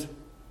Depp goes,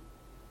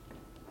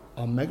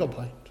 a mega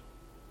pint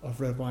of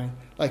red wine?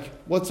 Like,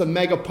 what's a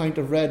mega pint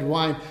of red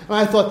wine? And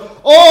I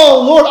thought,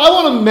 oh Lord, I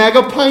want a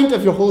mega pint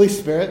of your Holy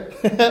Spirit.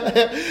 I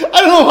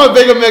don't know how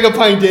big a mega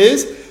pint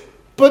is,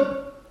 but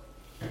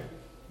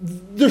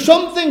there's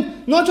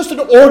something, not just an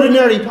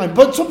ordinary pint,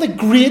 but something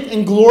great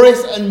and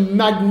glorious and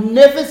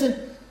magnificent.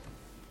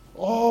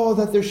 Oh,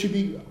 that there should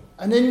be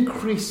an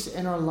increase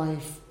in our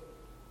life.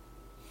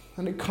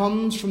 And it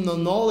comes from the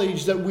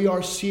knowledge that we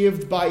are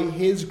saved by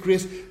His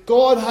grace.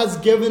 God has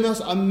given us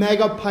a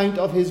mega pint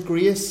of His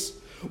grace.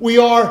 We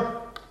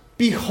are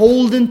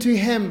beholden to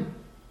Him.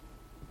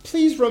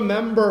 Please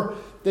remember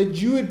that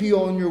you would be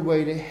on your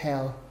way to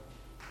hell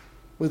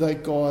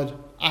without God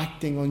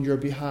acting on your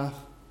behalf.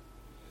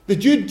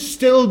 That you'd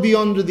still be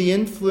under the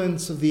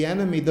influence of the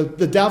enemy,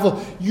 the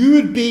devil. You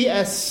would be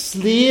a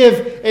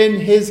slave in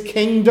his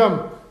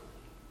kingdom.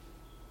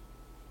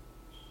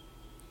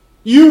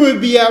 You would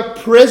be a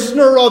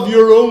prisoner of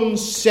your own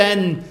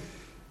sin,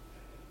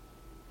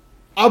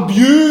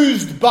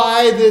 abused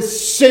by the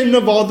sin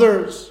of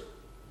others,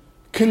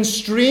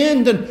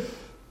 constrained and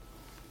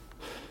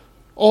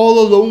all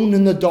alone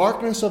in the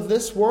darkness of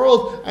this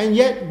world. And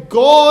yet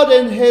God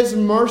in His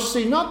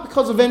mercy, not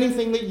because of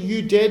anything that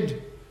you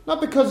did, not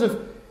because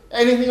of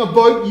anything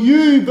about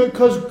you,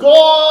 because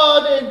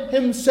God in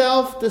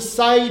Himself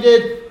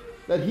decided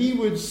that He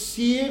would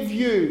save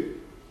you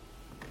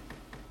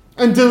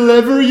and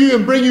deliver you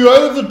and bring you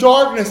out of the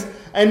darkness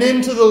and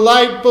into the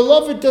light.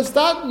 Beloved, does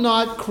that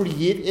not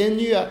create in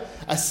you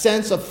a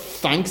sense of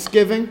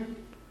thanksgiving,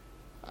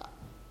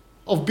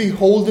 of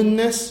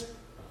beholdenness,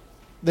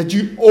 that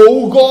you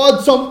owe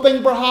God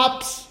something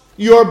perhaps?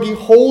 You are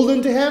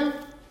beholden to Him?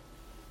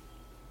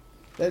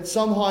 That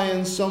somehow,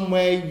 in some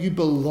way, you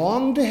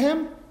belong to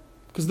Him?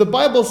 Because the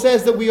Bible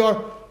says that we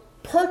are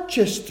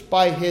purchased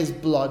by His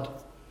blood.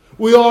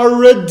 We are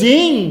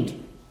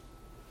redeemed.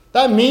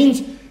 That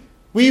means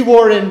we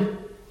were in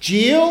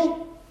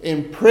jail,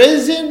 in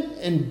prison,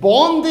 in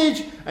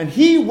bondage, and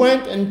He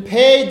went and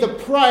paid the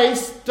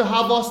price to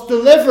have us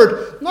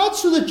delivered. Not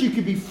so that you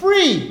could be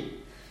free.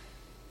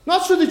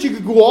 Not so that you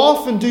could go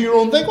off and do your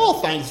own thing.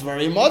 Well, thanks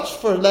very much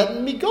for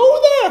letting me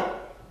go there.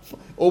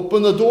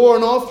 open the door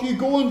and off you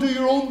go and do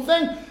your own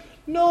thing.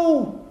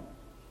 No.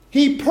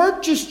 He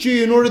purchased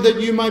you in order that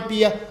you might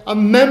be a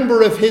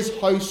member of his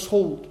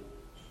household.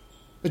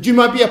 That you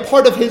might be a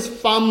part of his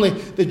family.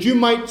 That you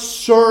might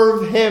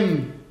serve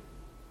him.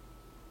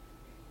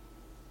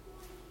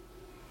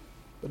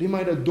 That he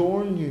might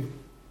adorn you.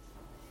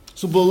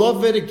 So,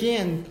 beloved,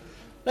 again,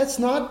 let's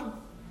not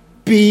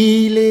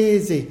be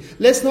lazy.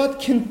 Let's not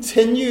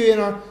continue in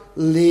our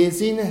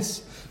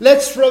laziness.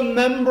 Let's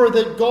remember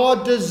that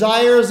God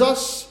desires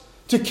us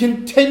to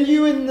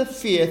continue in the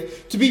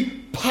faith, to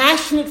be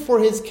passionate for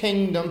his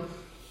kingdom,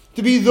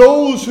 to be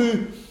those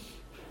who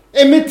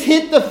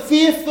imitate the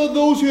faith of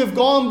those who have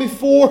gone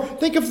before.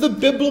 Think of the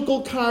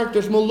biblical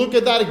characters, and we'll look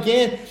at that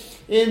again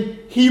in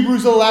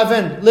Hebrews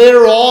 11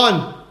 later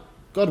on,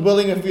 God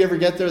willing, if we ever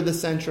get there this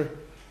century.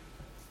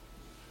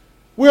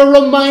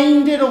 We're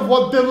reminded of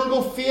what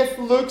biblical faith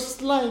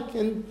looks like,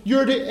 and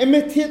you're to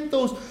imitate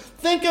those.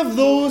 Think of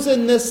those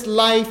in this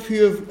life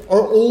who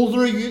are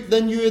older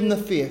than you in the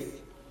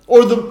faith,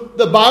 or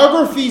the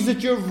biographies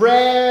that you've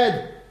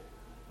read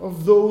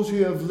of those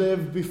who have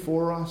lived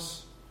before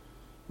us.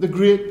 The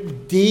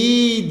great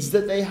deeds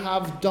that they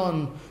have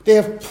done. They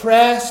have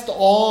pressed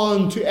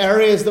on to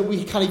areas that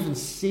we can't even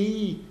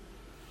see.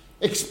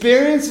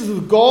 Experiences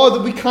with God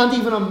that we can't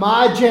even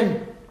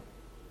imagine.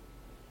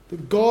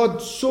 That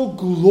God so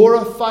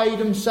glorified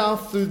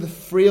himself through the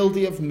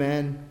frailty of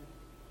men.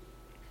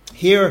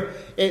 Here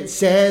it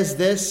says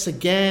this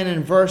again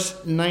in verse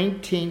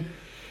 19.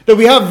 That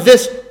we have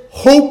this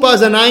hope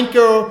as an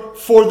anchor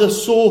for the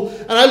soul.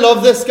 And I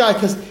love this guy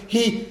because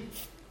he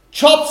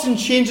chops and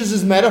changes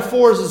his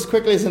metaphors as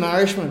quickly as an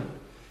Irishman.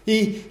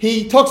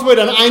 He talks about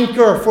an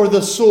anchor for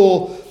the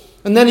soul.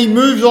 And then he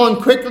moves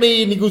on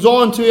quickly and he goes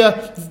on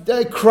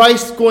to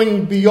Christ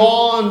going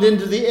beyond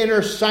into the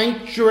inner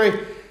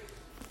sanctuary.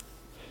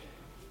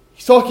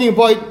 He's talking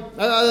about,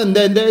 and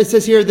then it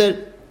says here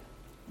that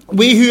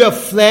we who have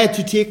fled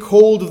to take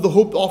hold of the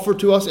hope offered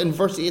to us in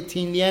verse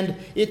 18, the end,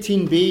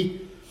 18b.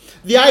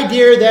 The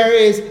idea there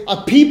is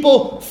a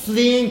people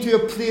fleeing to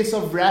a place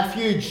of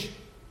refuge.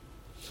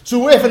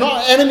 So if an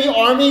enemy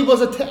army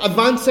was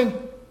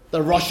advancing,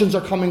 the Russians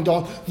are coming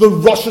down. The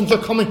Russians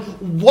are coming.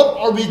 What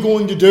are we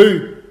going to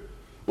do?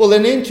 Well,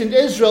 in ancient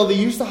Israel, they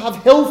used to have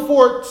hill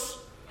forts.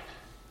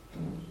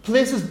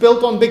 Places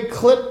built on big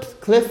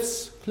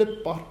cliffs.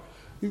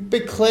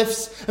 Big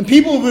cliffs. And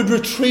people would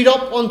retreat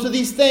up onto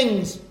these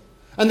things.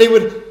 And they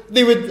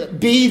would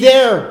be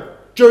there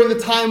during the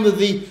time of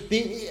the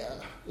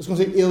I was going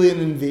to say alien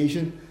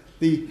invasion.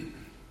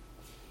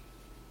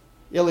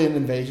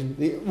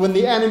 When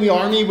the enemy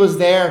army was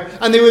there,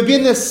 and they would be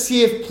in this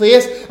safe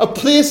place, a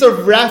place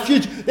of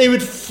refuge. They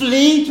would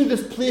flee to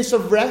this place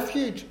of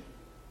refuge.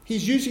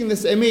 He's using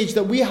this image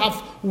that we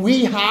have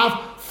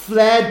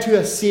fled to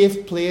a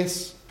safe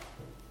place.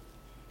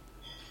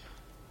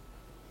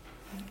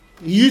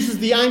 He uses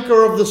the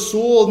anchor of the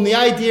soul, and the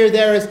idea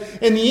there is,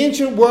 in the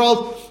ancient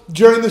world,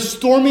 during the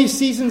stormy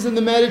seasons in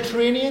the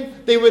Mediterranean,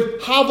 they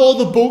would have all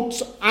the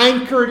boats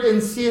anchored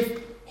in safe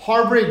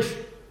harborage.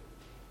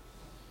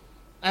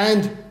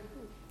 And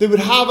they would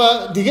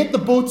have to get the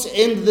boats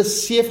into the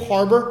safe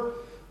harbour,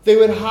 they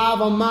would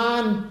have a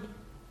man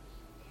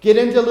get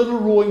into a little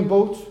rowing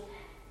boat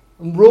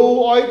and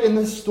row out in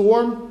the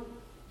storm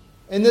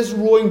in this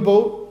rowing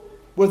boat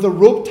with a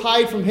rope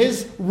tied from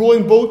his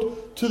rowing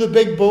boat to the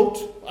big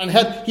boat. And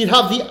he'd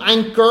have the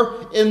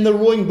anchor in the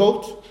rowing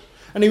boat.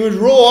 And he would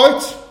row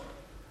out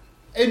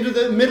into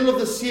the middle of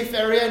the safe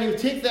area, and he would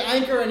take the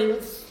anchor and he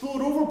would throw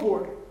it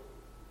overboard.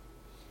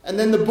 And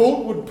then the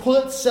boat would pull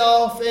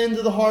itself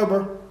into the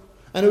harbour,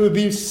 and it would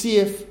be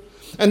safe.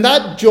 And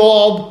that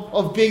job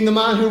of being the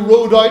man who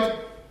rowed out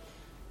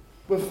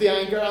with the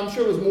anchor, I'm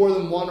sure it was more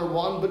than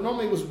one, but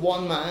normally it was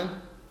one man.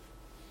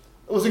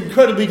 It was an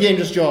incredibly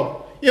dangerous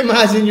job. You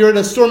imagine you're in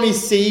a stormy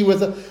sea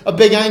with a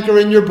big anchor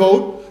in your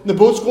boat, and the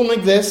boat's going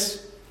like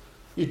this.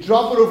 You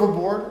drop it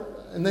overboard,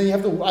 and then you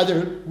have to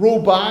either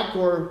row back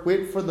or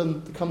wait for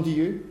them to come to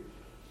you.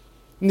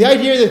 And the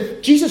idea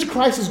that Jesus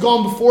Christ has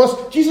gone before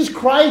us, Jesus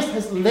Christ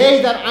has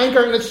laid that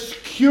anchor, and it's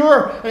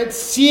secure and it's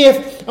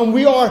safe, and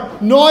we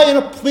are now in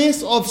a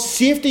place of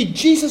safety.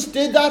 Jesus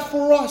did that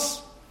for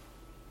us.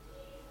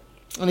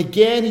 And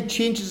again, he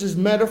changes his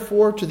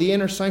metaphor to the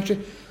inner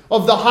sanctuary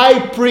of the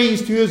high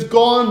priest who has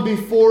gone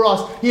before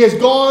us. He has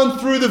gone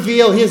through the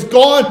veil. He has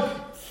gone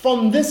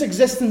from this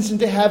existence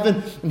into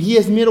heaven, and he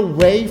has made a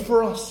way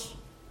for us.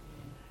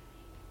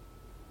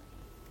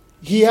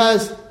 He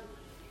has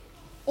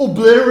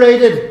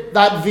obliterated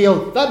that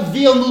veil. That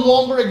veil no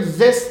longer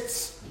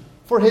exists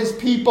for his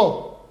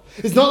people.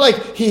 It's not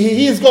like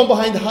he has gone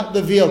behind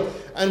the veil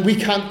and we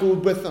can't go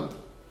with him.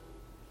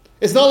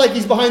 It's not like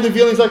he's behind the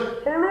veil and he's like,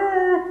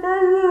 hello,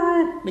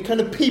 hello, and they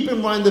kind of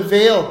peeping around the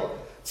veil.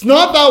 It's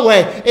not that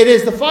way. It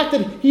is the fact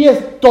that he has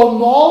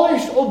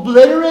demolished,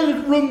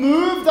 obliterated,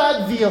 removed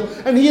that veil,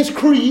 and he has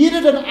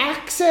created an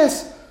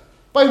access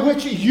by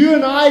which you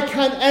and I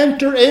can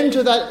enter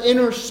into that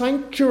inner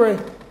sanctuary.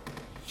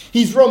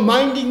 He's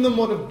reminding them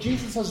what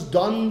Jesus has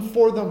done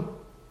for them.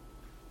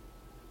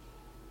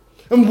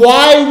 and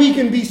why we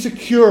can be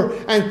secure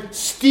and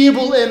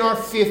stable in our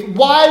faith,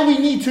 why we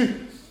need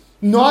to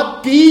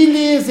not be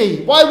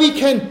lazy, why we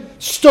can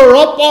stir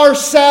up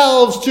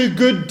ourselves to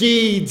good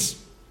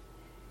deeds.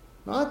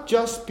 Not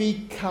just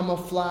be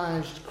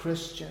camouflaged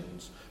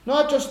Christians,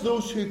 not just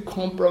those who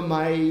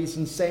compromise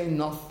and say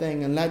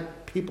nothing and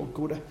let people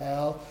go to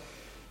hell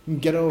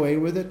and get away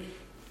with it.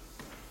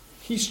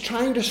 He's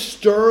trying to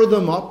stir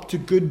them up to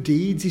good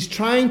deeds. He's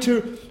trying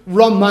to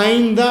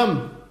remind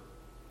them,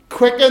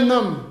 quicken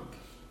them.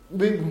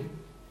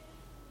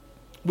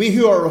 We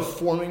who are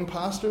reforming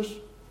pastors,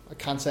 I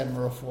can't say I'm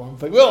a reform,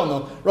 but we all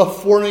know,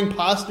 reforming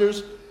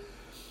pastors,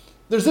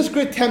 there's this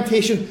great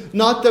temptation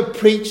not to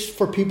preach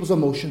for people's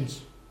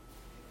emotions.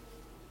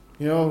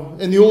 You know,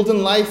 in the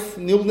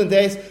olden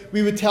days,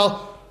 we would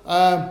tell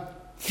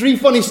 3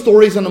 funny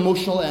stories on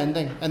emotional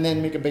ending and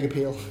then make a big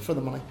appeal for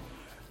the money.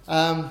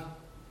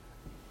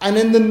 And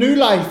in the new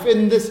life,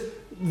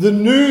 the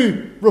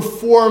new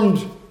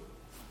reforming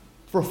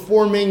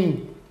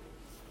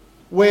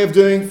way of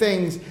doing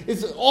things,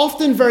 it's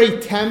often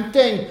very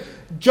tempting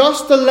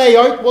just to lay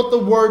out what the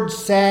Word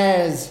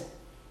says.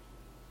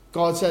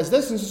 God says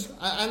this,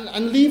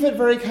 and leave it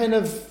very kind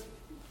of,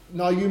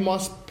 now you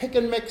must pick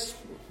and mix.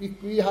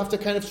 You have to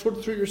kind of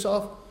sort through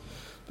yourself.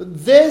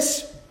 But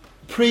this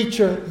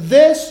preacher,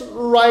 this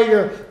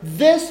writer,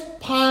 this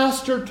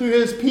pastor to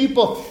his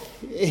people,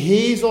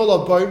 he's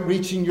all about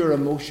reaching your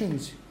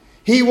emotions.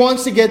 He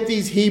wants to get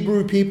these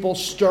Hebrew people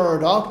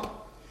stirred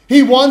up.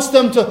 He wants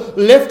them to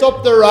lift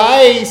up their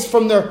eyes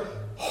from their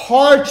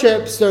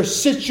hardships, their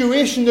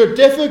situation, their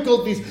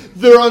difficulties,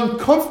 their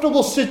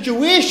uncomfortable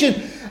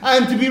situation,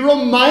 and to be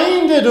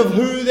reminded of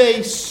who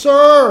they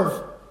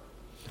serve,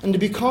 and to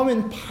become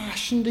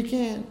impassioned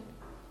again,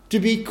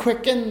 to be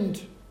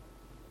quickened,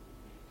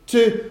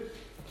 to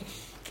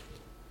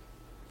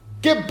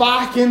get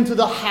back into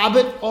the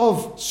habit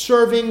of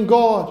serving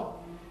God.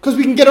 Because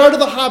we can get out of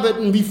the habit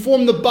and we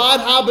form the bad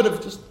habit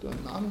of just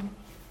doing nothing.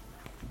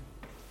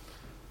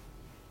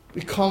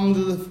 We come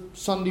to the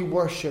Sunday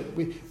worship,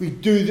 we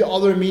do the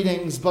other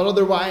meetings, but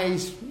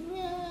otherwise,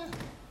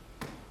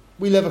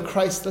 we live a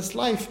Christless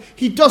life.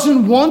 He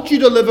doesn't want you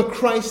to live a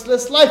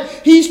Christless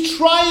life. He's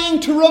trying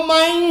to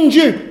remind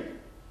you.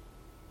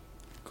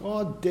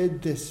 God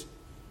did this.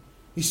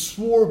 He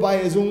swore by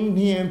his own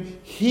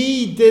name.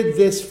 He did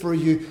this for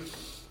you.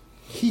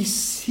 He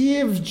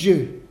saved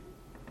you.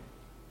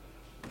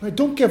 Right,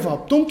 don't give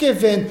up. Don't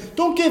give in.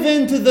 Don't give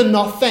in to the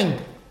nothing.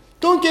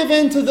 Don't give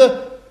in to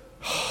the,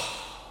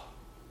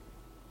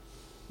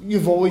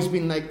 you've always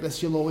been like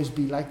this, you'll always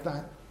be like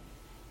that.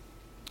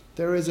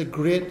 There is a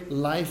great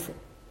life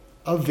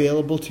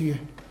available to you.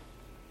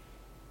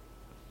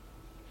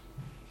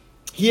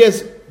 He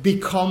has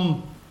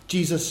become,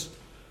 Jesus,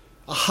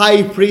 a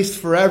high priest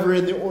forever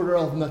in the order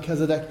of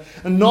Melchizedek.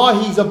 And now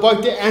he's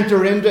about to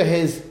enter into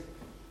his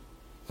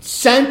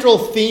central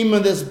theme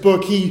in this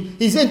book.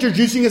 He's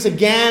introducing us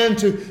again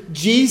to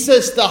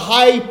Jesus, the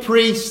high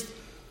priest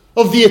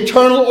of the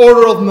eternal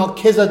order of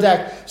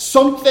Melchizedek.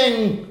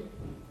 Something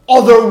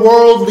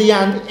otherworldly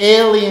and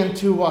alien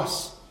to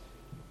us.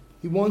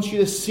 He wants you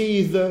to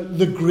see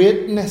the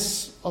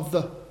greatness of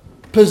the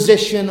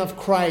position of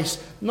Christ.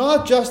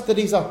 Not just that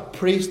he's a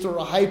priest or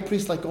a high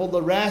priest like all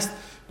the rest,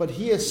 but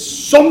he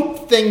is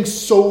something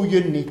so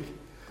unique.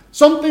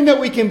 Something that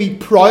we can be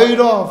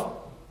proud of.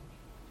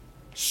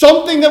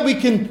 Something that we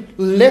can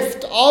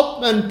lift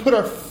up and put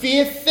our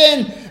faith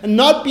in and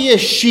not be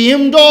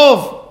ashamed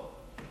of.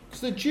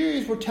 Because the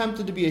Jews were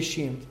tempted to be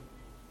ashamed.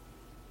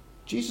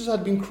 Jesus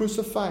had been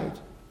crucified,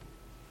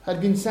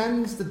 had been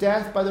sentenced to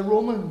death by the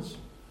Romans,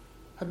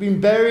 had been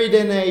buried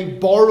in a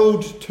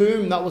borrowed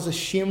tomb. That was a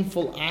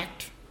shameful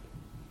act.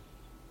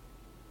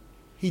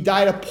 He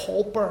died a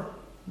pauper,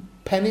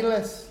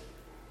 penniless.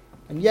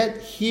 And yet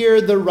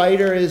here the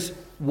writer is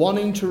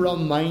wanting to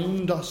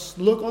remind us,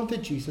 look unto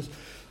Jesus.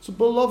 So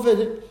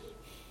beloved,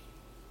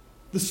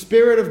 the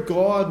Spirit of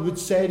God would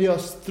say to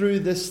us through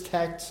this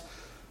text,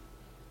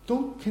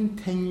 don't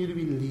continue to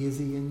be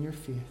lazy in your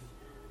faith.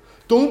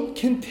 Don't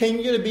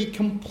continue to be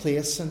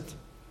complacent.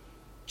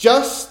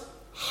 Just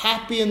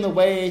happy in the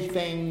way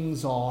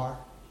things are.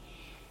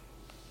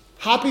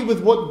 Happy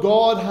with what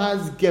God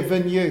has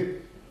given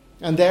you.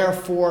 And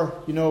therefore,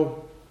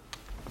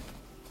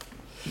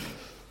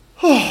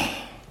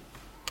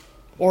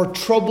 or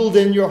troubled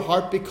in your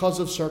heart because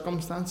of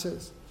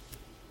circumstances.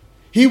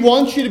 He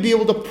wants you to be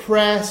able to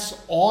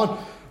press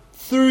on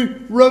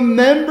through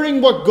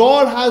remembering what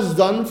God has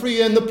done for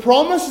you and the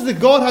promises that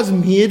God has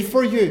made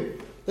for you.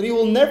 That he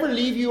will never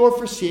leave you or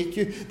forsake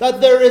you.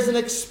 That there is an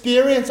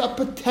experience, a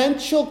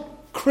potential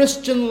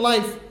Christian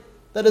life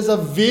that is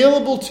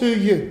available to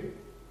you.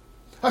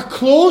 A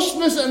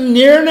closeness and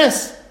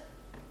nearness.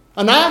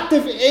 An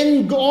active,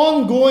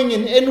 ongoing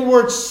and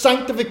inward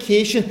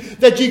sanctification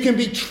that you can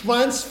be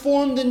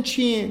transformed and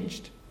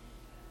changed.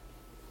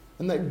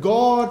 And that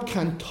God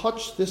can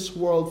touch this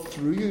world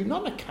through you.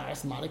 Not in a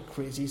charismatic,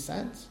 crazy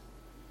sense.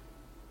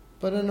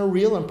 but in a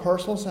real and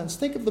personal sense.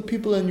 Think of the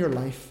people in your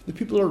life, the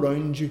people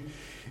around you.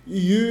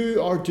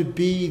 You are to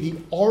be the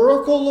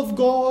oracle of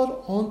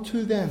God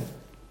unto them.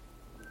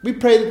 We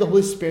pray that the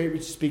Holy Spirit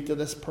would speak to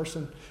this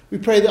person. We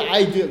pray that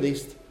I do at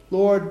least.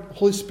 Lord,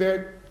 Holy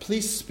Spirit,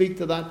 please speak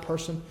to that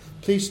person.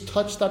 Please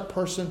touch that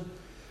person.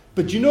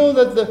 But you know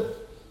that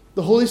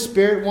the Holy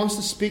Spirit wants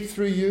to speak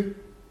through you.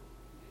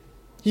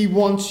 He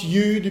wants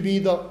you to be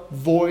the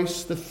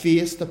voice, the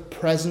face, the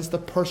presence, the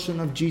person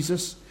of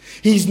Jesus.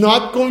 He's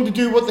not going to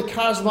do what the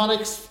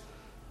charismatics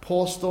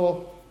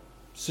apostle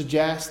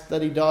suggest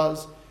that he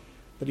does,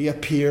 that he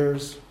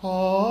appears.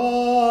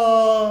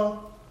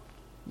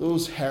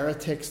 Those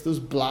heretics, those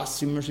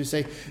blasphemers who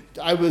say,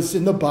 I was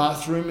in the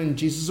bathroom and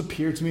Jesus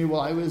appeared to me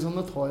while I was on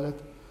the toilet.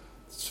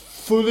 It's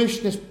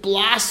foolishness,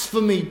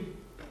 blasphemy,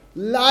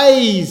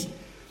 lies.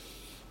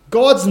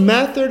 God's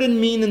method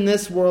and means in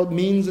this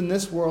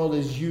world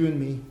is you and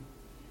me,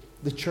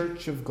 the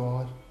church of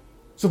God.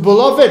 So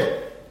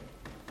beloved,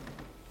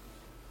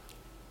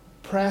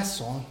 press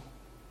on.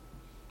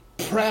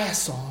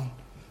 Press on.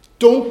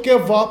 Don't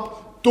give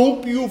up.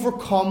 Don't be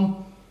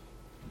overcome,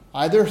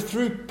 either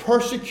through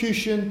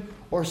persecution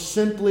or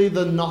simply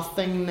the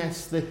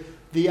nothingness, the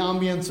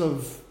ambience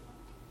of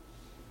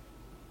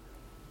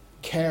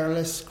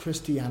careless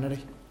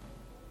Christianity.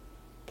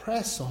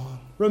 Press on.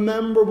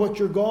 Remember what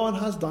your God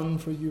has done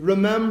for you.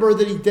 Remember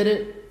that He did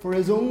it for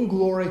His own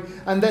glory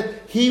and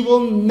that He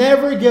will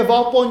never give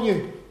up on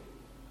you.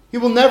 He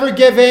will never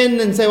give in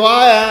and say,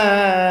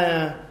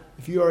 well,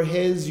 if you are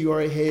His, you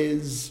are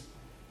His.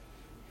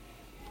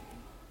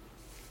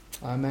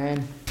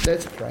 Amen.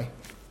 Let's pray.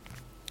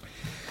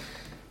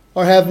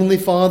 Our Heavenly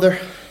Father,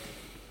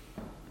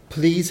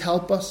 please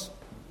help us.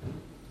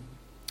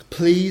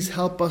 Please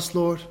help us,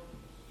 Lord.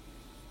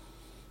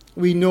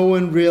 We know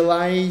and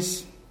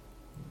realize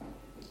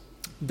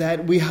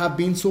that we have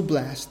been so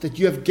blessed, that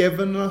you have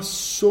given us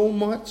so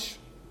much.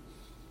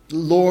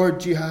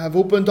 Lord, you have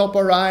opened up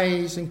our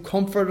eyes and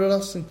comforted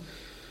us and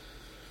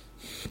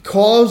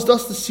caused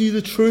us to see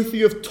the truth.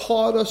 You have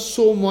taught us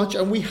so much,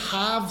 and we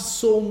have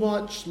so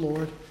much,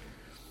 Lord.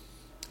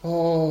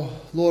 Oh,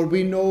 Lord,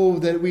 we know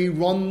that we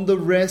run the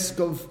risk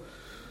of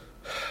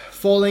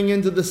falling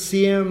into the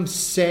same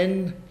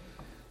sin,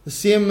 the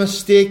same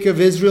mistake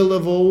of Israel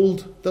of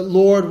old, that,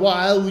 Lord,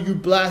 while you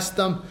blessed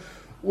them,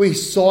 we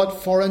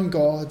sought foreign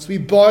gods. We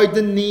bowed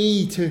the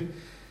knee to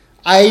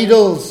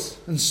idols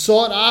and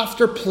sought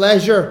after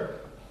pleasure.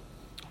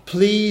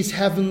 Please,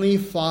 Heavenly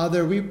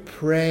Father, we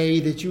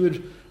pray that you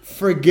would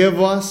forgive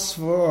us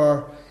for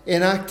our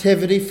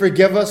inactivity.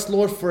 Forgive us,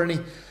 Lord, for any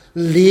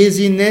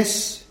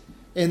laziness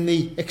in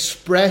the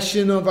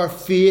expression of our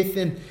faith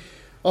and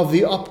of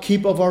the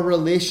upkeep of our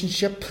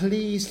relationship.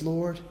 Please,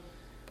 Lord,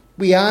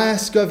 we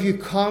ask of you,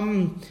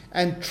 come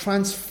and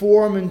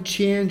transform and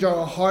change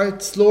our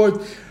hearts.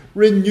 Lord,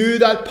 renew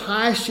that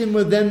passion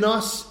within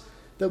us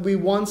that we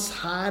once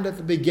had at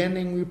the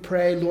beginning. We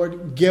pray,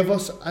 Lord, give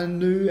us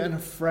anew and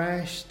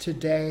afresh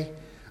today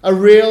a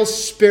real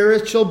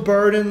spiritual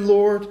burden,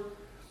 Lord.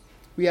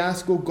 We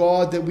ask, oh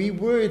God, that we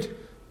would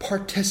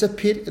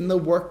participate in the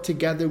work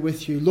together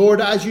with you.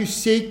 Lord, as you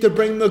seek to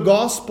bring the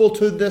gospel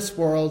to this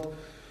world,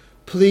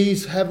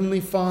 please, Heavenly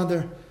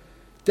Father,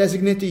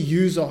 designate to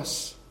use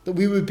us, that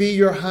we would be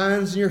your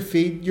hands and your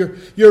feet,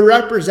 your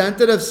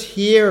representatives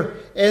here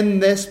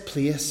in this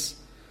place.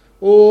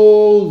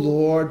 Oh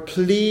Lord,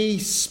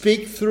 please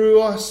speak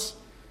through us,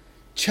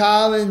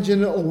 challenge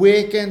and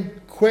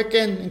awaken,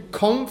 quicken and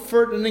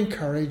comfort and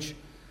encourage.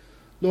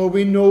 Lord,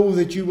 we know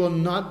that you will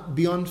not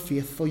be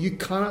unfaithful. You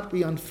cannot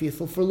be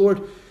unfaithful, for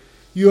Lord,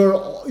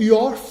 you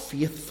are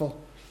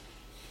faithful.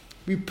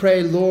 We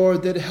pray,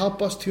 Lord, that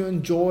help us to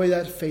enjoy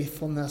that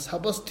faithfulness.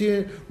 Help us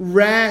to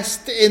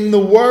rest in the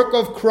work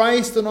of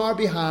Christ on our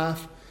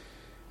behalf.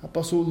 Help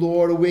us, O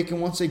Lord, awaken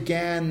once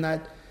again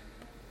that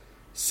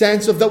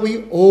sense of that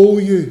we owe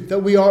you, that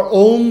we are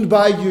owned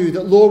by you,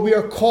 that, Lord, we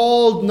are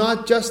called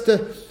not just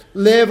to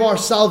live our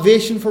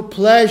salvation for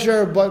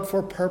pleasure, but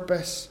for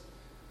purpose,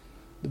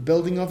 the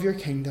building of your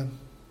kingdom.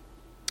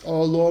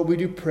 Oh, Lord, we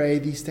do pray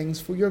these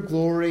things for your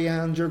glory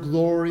and your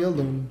glory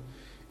alone,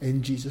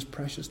 in Jesus'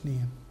 precious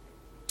name.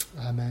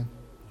 Amen.